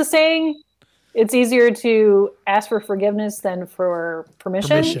that. What is the saying? It's easier to ask for forgiveness than for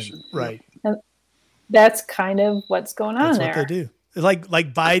permission. Right. And that's kind of what's going on there. That's what they do. Like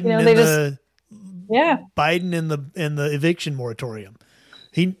Biden Biden in the eviction moratorium.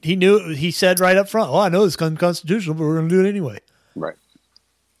 He knew, he said right up front, I know it's unconstitutional, but we're going to do it anyway. Right.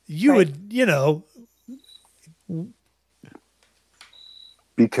 You would,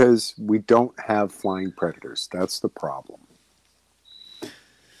 because we don't have flying predators. That's the problem.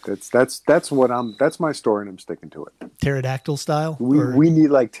 That's my story, and I'm sticking to it. Pterodactyl style? We need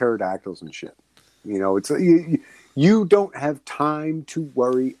like pterodactyls and shit. It's you don't have time to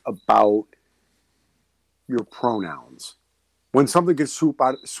worry about your pronouns when something can swoop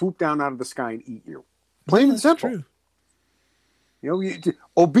down out of the sky and eat you. Plain and simple. True.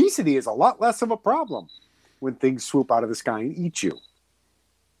 Obesity is a lot less of a problem when things swoop out of the sky and eat you.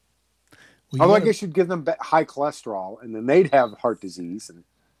 Although I guess you'd give them high cholesterol, and then they'd have heart disease, and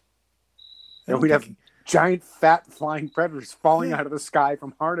we'd have giant fat flying predators falling out of the sky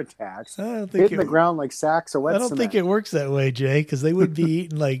from heart attacks, hitting the ground like sacks of wet cement. I don't think it works that way, Jay, because they would be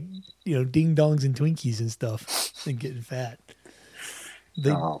eating like ding dongs and Twinkies and stuff and getting fat.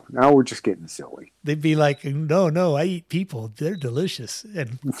 Now we're just getting silly. They'd be like, no, I eat people. They're delicious,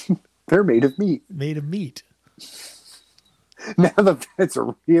 and they're made of meat. Now the vets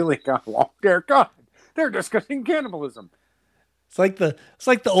are really gone. Oh dear God, they're discussing cannibalism. It's like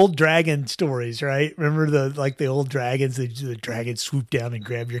the old dragon stories, right? Remember the old dragons? The dragons swoop down and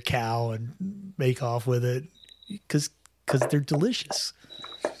grab your cow and make off with it because they're delicious.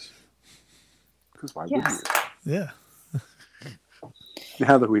 Because why wouldn't you? Yeah.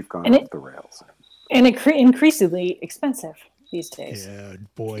 Now that we've gone off the rails. And increasingly expensive these days. Yeah,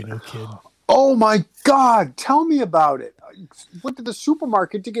 boy, no kidding. Oh my God! Tell me about it. I went to the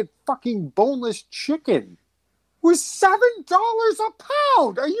supermarket to get fucking boneless chicken. It was $7 a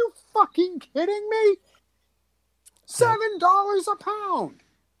pound. Are you fucking kidding me? $7 a pound.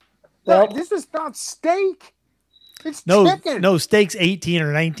 Well, this is not steak. It's No, chicken. no, steak's $18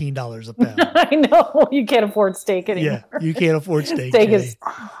 or $19 a pound. I know you can't afford steak anymore. Yeah, you can't afford steak. Steak Jay. is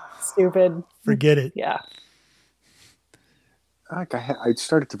stupid. Forget it. Yeah. I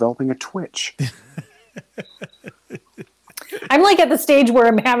started developing a twitch. I'm like at the stage where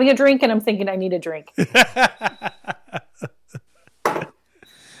I'm having a drink and I'm thinking I need a drink.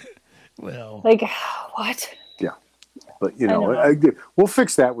 Well, Like, what? Yeah. But, we'll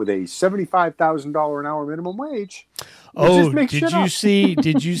fix that with a $75,000 an hour minimum wage.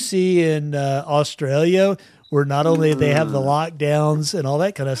 Did you see in Australia where not only they have the lockdowns and all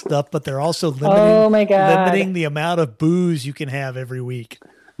that kind of stuff, but they're also limiting the amount of booze you can have every week.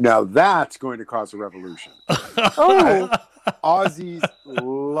 Now that's going to cause a revolution. Oh, Aussies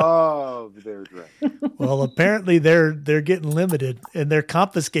love their drink. Well, apparently they're getting limited and they're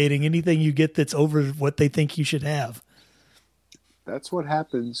confiscating anything you get that's over what they think you should have. That's what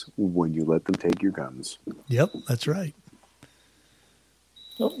happens when you let them take your guns. Yep, that's right.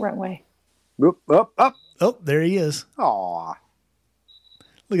 oh, wrong way. Up. Oh, there he is. Aw.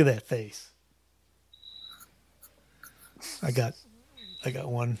 Look at that face. I got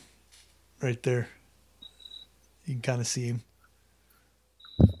one right there. You can kind of see him.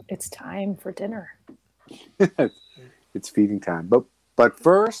 It's time for dinner. It's feeding time. But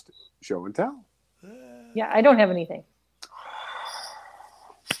first, show and tell. Yeah, I don't have anything.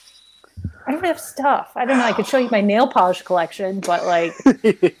 I don't have stuff. I don't know. I could show you my nail polish collection, but like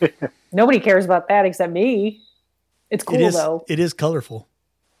nobody cares about that except me. It's cool though. It is colorful.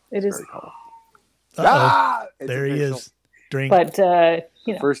 It is. Very colorful. There he is. Drink. But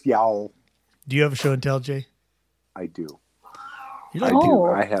First yowl. Do you have a show and tell, Jay? I do. You're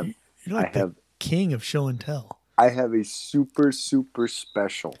like, You're like the king of show and tell. I have a super, super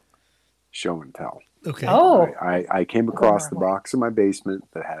special show and tell. Okay. Oh. I came across the box in my basement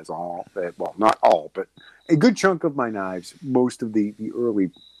that has not all, but a good chunk of my knives, most of the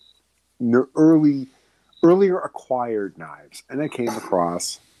earlier acquired knives. And I came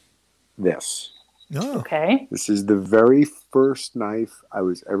across this. Oh. Okay. This is the very first knife I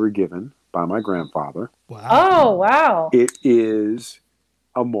was ever given by my grandfather. Wow. Oh, wow. It is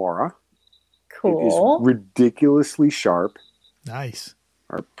a Mora. Cool. It is ridiculously sharp. Nice.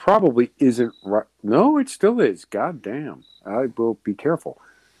 Or probably isn't right. No, it still is. God damn. I will be careful.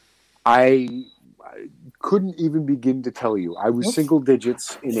 I couldn't even begin to tell you. I was single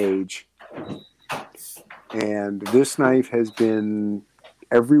digits in age. And this knife has been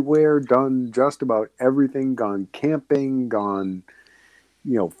everywhere, done just about everything, gone camping, gone,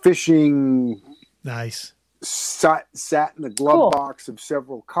 fishing. Nice. Sat in the glove box of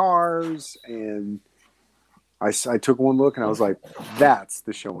several cars, and I took one look and I was like, that's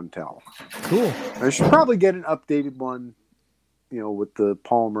the show and tell. Cool. I should probably get an updated one, with the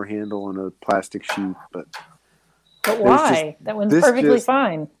polymer handle and a plastic sheet, but why? That one's perfectly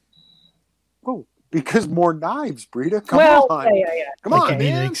fine. Oh, because more knives, Brita. Come on. Yeah. Come on, I need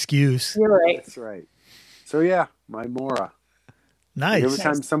man. an excuse. You're right. That's right. So yeah, my Mora. Nice. Every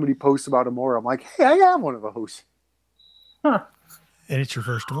time somebody posts about a Mora, I'm like, hey, I have one of those. Huh. And it's your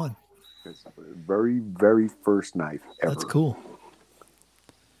first one. It's the very, very first knife ever. That's cool.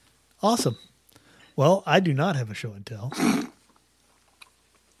 Awesome. Well, I do not have a show and tell.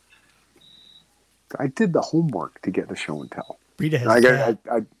 I did the homework to get the show and tell. Rita has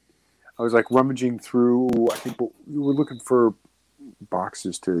I was like rummaging through. I think we were looking for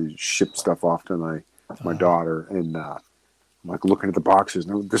boxes to ship stuff off to my daughter, and I'm like looking at the boxes.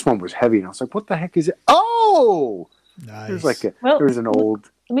 And this one was heavy, and I was like, "What the heck is it?" Oh, nice. There's like there's an old.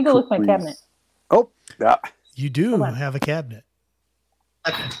 Let me go look at my cabinet. Oh, yeah. You do have a cabinet.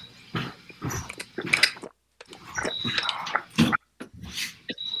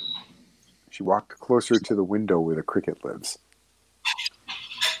 She walked closer to the window where the cricket lives.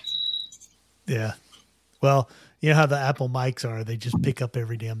 Yeah. Well, you know how the Apple mics are. They just pick up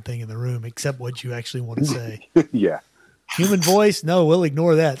every damn thing in the room except what you actually want to say. Yeah. Human voice? No, we'll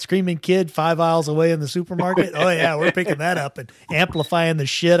ignore that. Screaming kid 5 aisles away in the supermarket? Oh, yeah, we're picking that up and amplifying the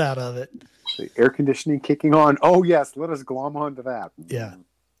shit out of it. The air conditioning kicking on. Oh, yes. Let us glom onto that. Yeah.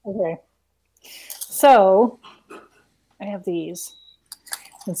 Okay. So, I have these.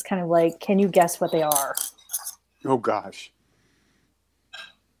 It's kind of like, can you guess what they are? Oh, gosh.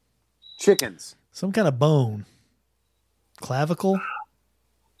 Chickens. Some kind of bone. Clavicle?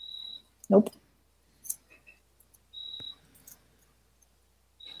 Nope.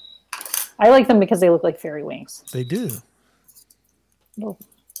 I like them because they look like fairy wings. They do. Little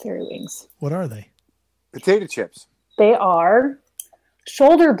fairy wings. What are they? Potato chips. They are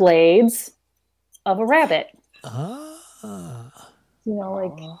shoulder blades of a rabbit. You know,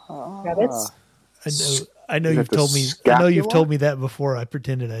 like rabbits. I know you've told me. I know you've told me that before. I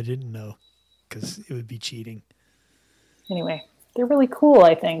pretended I didn't know because it would be cheating. Anyway, they're really cool,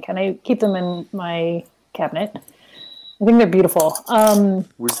 I think, and I keep them in my cabinet. I think they're beautiful.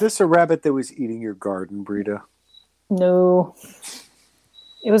 Was this a rabbit that was eating your garden, Brita? No.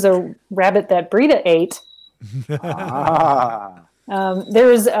 It was a rabbit that Brita ate.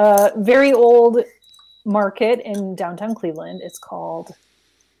 There's a very old market in downtown Cleveland. It's called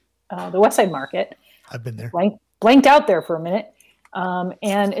the West Side Market. I've been there. Blanked out there for a minute.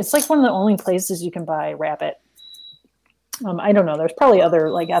 And it's like one of the only places you can buy rabbit. I don't know. There's probably other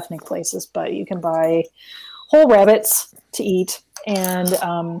like ethnic places, but you can buy whole rabbits to eat. And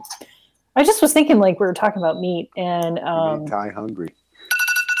I just was thinking, like, we were talking about meat and Thai hungry.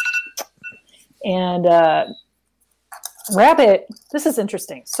 And rabbit. This is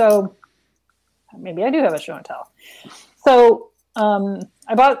interesting. So maybe I do have a show and tell. So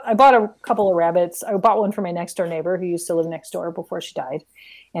I bought a couple of rabbits. I bought one for my next door neighbor who used to live next door before she died,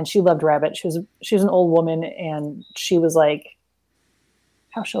 and she loved rabbit. She was an old woman, and she was like,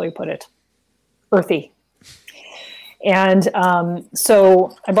 how shall we put it, earthy. And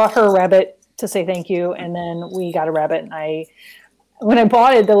so I bought her a rabbit to say thank you, and then we got a rabbit. And when I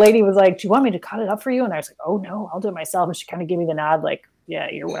bought it, the lady was like, "Do you want me to cut it up for you?" And I was like, "Oh no, I'll do it myself." And she kind of gave me the nod, like, "Yeah,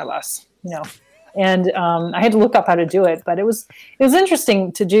 you're one of us," you know. And I had to look up how to do it, but it was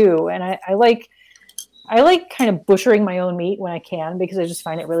interesting to do, and I like kind of butchering my own meat when I can because I just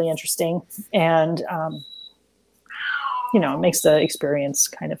find it really interesting, and it makes the experience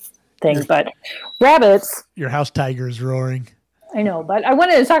kind of thing. But rabbits, your house tiger is roaring. I know, but I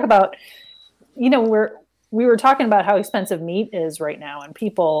wanted to talk about, we were talking about how expensive meat is right now, and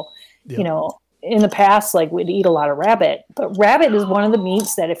people, in the past, like, we'd eat a lot of rabbit, but rabbit is one of the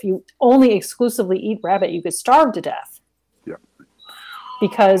meats that if you only exclusively eat rabbit, you could starve to death. Yeah.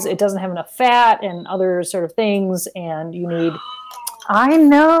 Because it doesn't have enough fat and other sort of things, and you need. I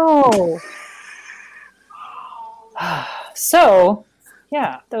know. So,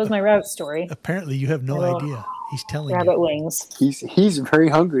 yeah, that was my rabbit story. Apparently, you have no idea. He's telling rabbit you. Wings. He's very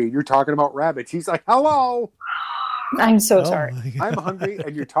hungry. You're talking about rabbits. He's like, hello. I'm so sorry. I'm hungry,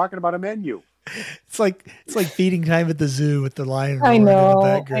 and you're talking about a menu. It's like feeding time at the zoo with the lion. I know. In the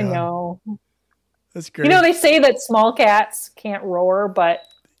background. I know. That's great. They say that small cats can't roar, but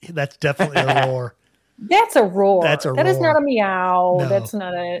that's definitely a roar. That's a roar. That is not a meow. No. That's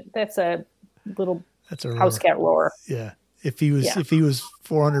a little that's a house cat roar. Yeah. If he was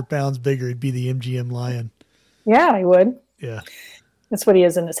 400 pounds bigger, he'd be the MGM lion. Yeah, he would. Yeah. That's what he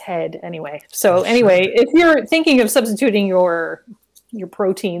is in his head anyway. So anyway, if you're thinking of substituting your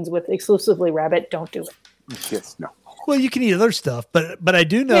proteins with exclusively rabbit, don't do it. Yes, no. Well, you can eat other stuff, but I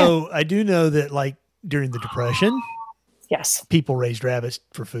do know that, like, during the Depression, yes, people raised rabbits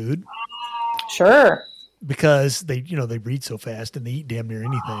for food. Sure. Because they breed so fast and they eat damn near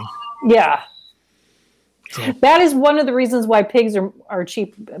anything. Yeah. So. That is one of the reasons why pigs are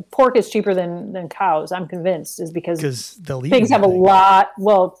cheap. Pork is cheaper than cows. I'm convinced is because they'll eat pigs anything. have a lot.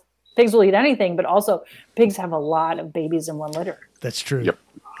 Well, pigs will eat anything, but also pigs have a lot of babies in one litter. That's true.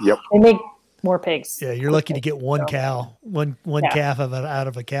 Yep. They make more pigs. Yeah, you're lucky to get one cow, one calf out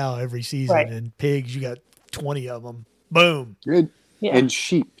of a cow every season. Right. And pigs, you got 20 of them. Boom. Good. Yeah. And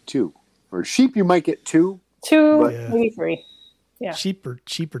sheep too. Or sheep, you might get two. Maybe three. Yeah. Sheep are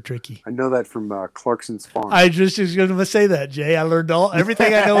tricky. I know that from Clarkson's farm. I just going to say that, Jay. I learned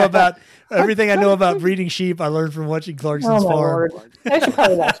everything I know about breeding sheep. I learned from watching Clarkson's farm. Lord. I should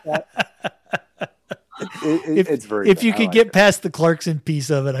probably watch that. It's very. If you could get past the Clarkson piece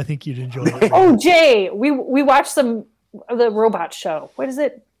of it, I think you'd enjoy it. Oh, Jay, we watched the robot show. What is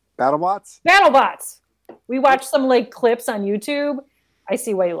it? BattleBots. We watched some like clips on YouTube. I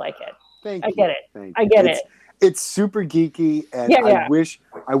see why you like it. Thank you. I get it. It's super geeky, and yeah.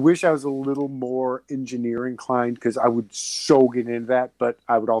 I wish I was a little more engineer inclined because I would so get into that, but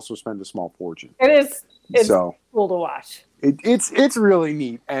I would also spend a small fortune. It's cool to watch. It's really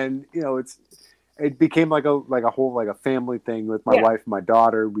neat, and it became like a family thing with my wife and my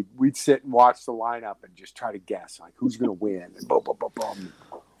daughter. We'd sit and watch the lineup and just try to guess like who's going to win. And boom, boom, boom, boom.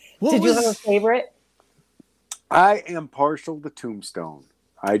 Did you have a favorite? I am partial to Tombstone.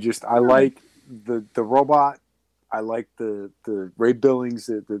 I like the robot. I like the Ray Billings,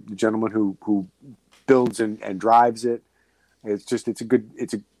 the gentleman who builds and drives it. It's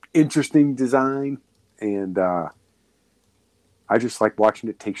an interesting design, and I just like watching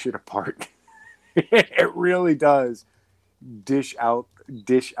it take shit apart. It really does dish out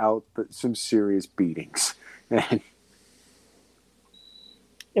some serious beatings.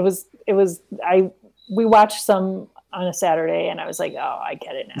 We watched some on a Saturday, and I was like, oh, I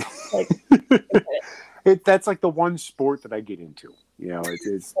get it now. Like, I get it. That's like the one sport that I get into.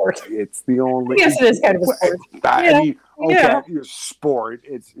 It's the only. Yes, it is kind of a sport. Sport.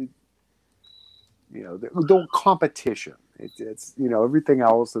 It's the competition. It's everything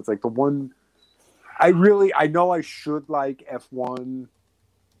else. It's like the one. I know I should like F1,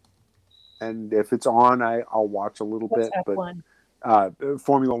 and if it's on, I'll watch a little bit. F1? But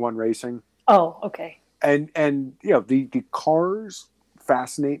Formula One racing. Oh, okay. And the cars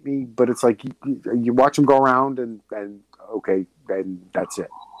fascinate me, but it's like you watch them go around and okay, then that's it.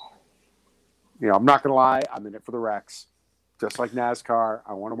 I'm not gonna lie, I'm in it for the wrecks, just like NASCAR.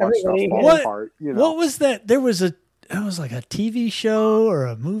 I want to watch stuff fall apart. What was that? It was like a TV show or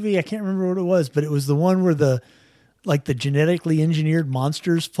a movie. I can't remember what it was, but it was the one where the genetically engineered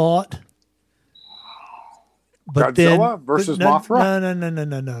monsters fought. But Godzilla versus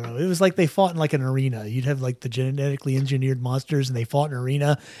Mothra? No. It was like they fought in like an arena. You'd have like the genetically engineered monsters, and they fought in an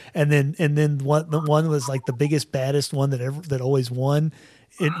arena. And then one was like the biggest, baddest one that always won.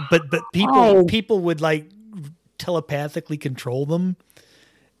 But people would like telepathically control them.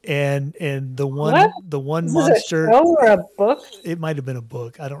 And the one Is monster. This a show or a book? It might have been a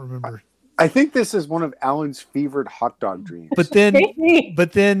book. I don't remember. I think this is one of Alan's fevered hot dog dreams. But then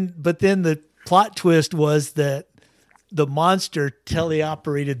the plot twist was that the monster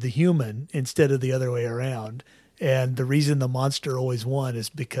teleoperated the human instead of the other way around. And the reason the monster always won is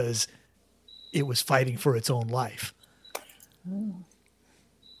because it was fighting for its own life.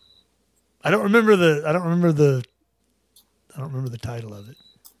 I don't remember the title of it,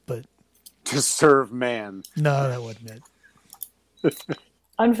 but To Serve Man. No, that wasn't it.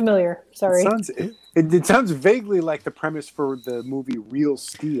 Unfamiliar. Sorry. It sounds vaguely like the premise for the movie Real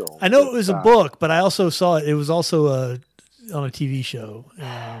Steel. I know it was a book, but I also saw it. It was also on a TV show.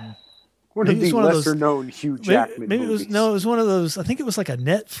 One of the lesser-known Hugh Jackman movies. It was one of those. I think it was like a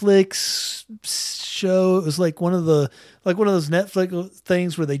Netflix show. It was like one of those Netflix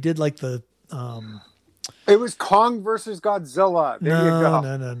things where they did like the. It was Kong versus Godzilla. There you go.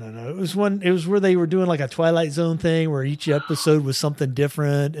 No. It was where they were doing like a Twilight Zone thing where each episode was something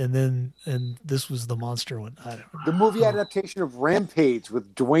different, and this was the monster one. I don't know. The movie adaptation of Rampage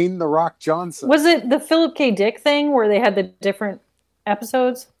with Dwayne "The Rock" Johnson. Was it the Philip K. Dick thing where they had the different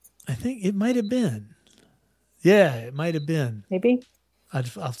episodes? I think it might have been. Yeah, it might have been. Maybe. I'll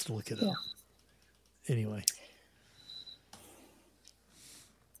have to look it up. Anyway.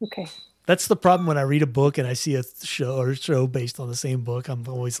 Okay. That's the problem when I read a book and I see a show based on the same book. I'm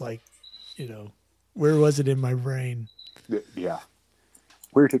always like, where was it in my brain? Yeah.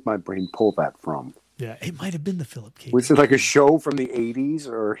 Where did my brain pull that from? Yeah, it might have been the Philip K. Was it like a show from the 80s,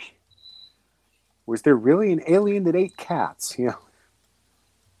 or was there really an alien that ate cats?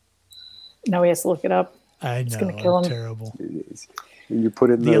 Now he has to look it up. I know. It's going to kill him. Terrible. It is. And you put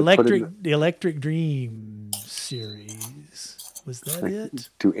in the Electric Dream series. Was that it?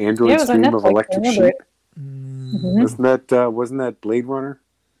 Do androids dream of electric sheep? Mm-hmm. Wasn't that Blade Runner?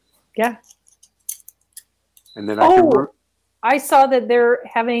 Yeah. And then I saw that they're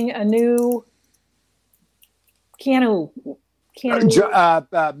having a new Keanu.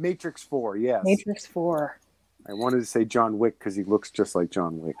 Matrix 4. Yes. Matrix 4. I wanted to say John Wick because he looks just like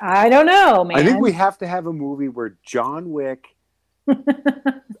John Wick. I don't know, man. I think we have to have a movie where John Wick,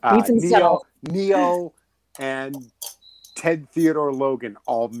 Neo, and Ted Theodore Logan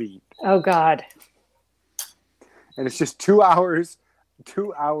all meet. Oh God! And it's just 2 hours.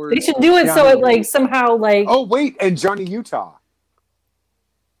 2 hours. They should do it so it somehow. Oh wait, and Johnny Utah.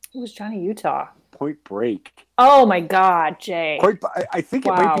 Who was Johnny Utah? Point Break. Oh my God, Jay! I think it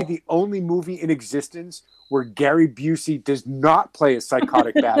might be the only movie in existence where Gary Busey does not play a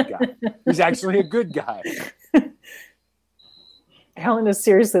psychotic bad guy. He's actually a good guy. Alan is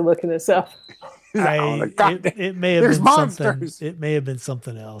seriously looking this up. It may have been monsters. Something. It may have been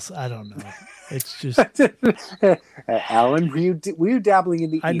something else. I don't know. It's just Alan. Were you dabbling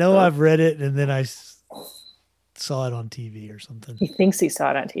in the? I know I've read it, and then I saw it on TV or something. He thinks he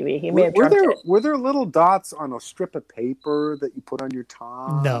saw it on TV. He Were there little dots on a strip of paper that you put on your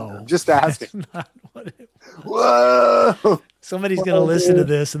tongue? No, just asking. That's not what it Whoa! Somebody's going to listen to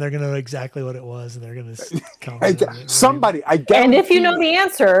this and they're going to know exactly what it was and they're going to comment on it. Somebody, I guarantee. And if you know the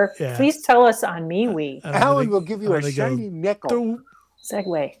answer, Yeah. please tell us on MeWe. Alan will give you a shiny nickel.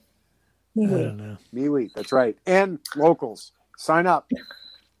 Segue. I don't MeWe. know. MeWe, that's right. And locals, sign up.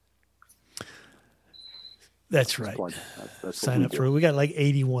 That's right. That's Sign up for it. We got like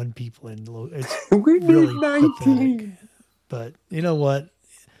 81 people in. It's we really need 19. pathetic. But you know what?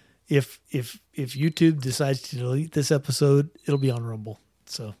 If YouTube decides to delete this episode, it'll be on Rumble.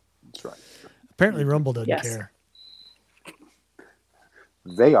 So That's right. apparently Rumble doesn't care.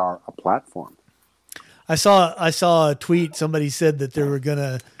 They are a platform. I saw a tweet. Somebody said that they were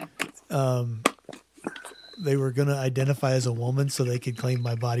gonna identify as a woman so they could claim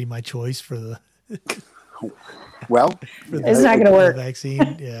my body, my choice for the. Well, it's not going to work. Vaccine,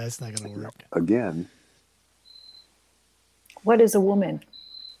 yeah, it's not going to work. Again, what is a woman?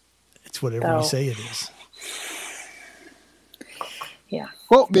 It's whatever you say it is. Yeah.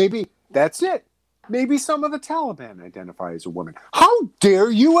 Well, maybe that's it. Maybe some of the Taliban identify as a woman. How dare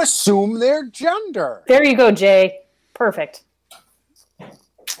you assume their gender? There you go, Jay. Perfect.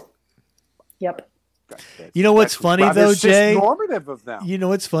 Yep. You know what's funny though, Jay? Normative of them. You know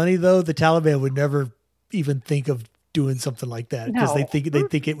what's funny though? The Taliban would never even think of doing something like that because they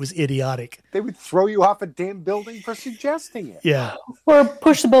think it was idiotic. They would throw you off a damn building for suggesting it. Yeah. Or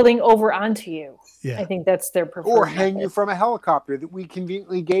push the building over onto you. Yeah. I think that's their preferred. Or hang you from a helicopter that we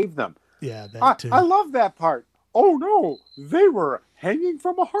conveniently gave them. Yeah, that too. I love that part. Oh no, they were hanging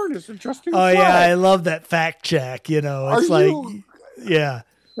from a harness adjusting. Oh yeah, I love that fact check. You know, it's yeah.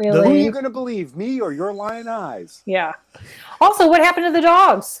 Really? Who are you going to believe, me or your lying eyes? Yeah. Also, what happened to the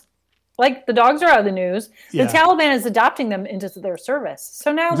dogs? Like, the dogs are out of the news. Yeah. The Taliban is adopting them into their service.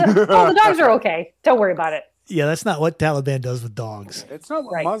 So now the dogs are okay. Don't worry about it. Yeah, that's not what Taliban does with dogs. It's not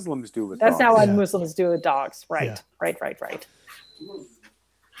what Muslims do with dogs. That's not what Yeah. Muslims do with dogs. Right. Yeah. Right.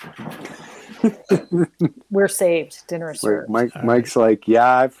 We're saved. Dinner is served. Mike's like,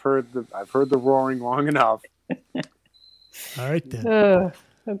 yeah, I've heard the roaring long enough. All right then.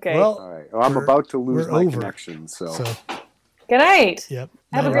 Okay. Well, all right. Well, I'm about to lose my connection. So. Good night. Yep.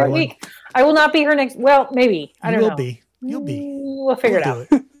 Have a great week. I will not be here next. Well, maybe. I don't know. You'll be. We'll figure it out.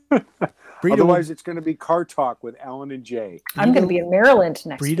 Otherwise, it's going to be car talk with Alan and Jay. I'm going to be in Maryland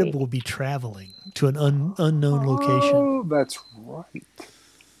next week. Brita will be traveling to an unknown location. Oh, that's right.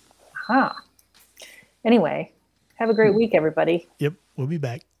 Huh. Anyway, have a great week, everybody. Yep. We'll be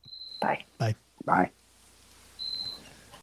back. Bye. Bye. Bye.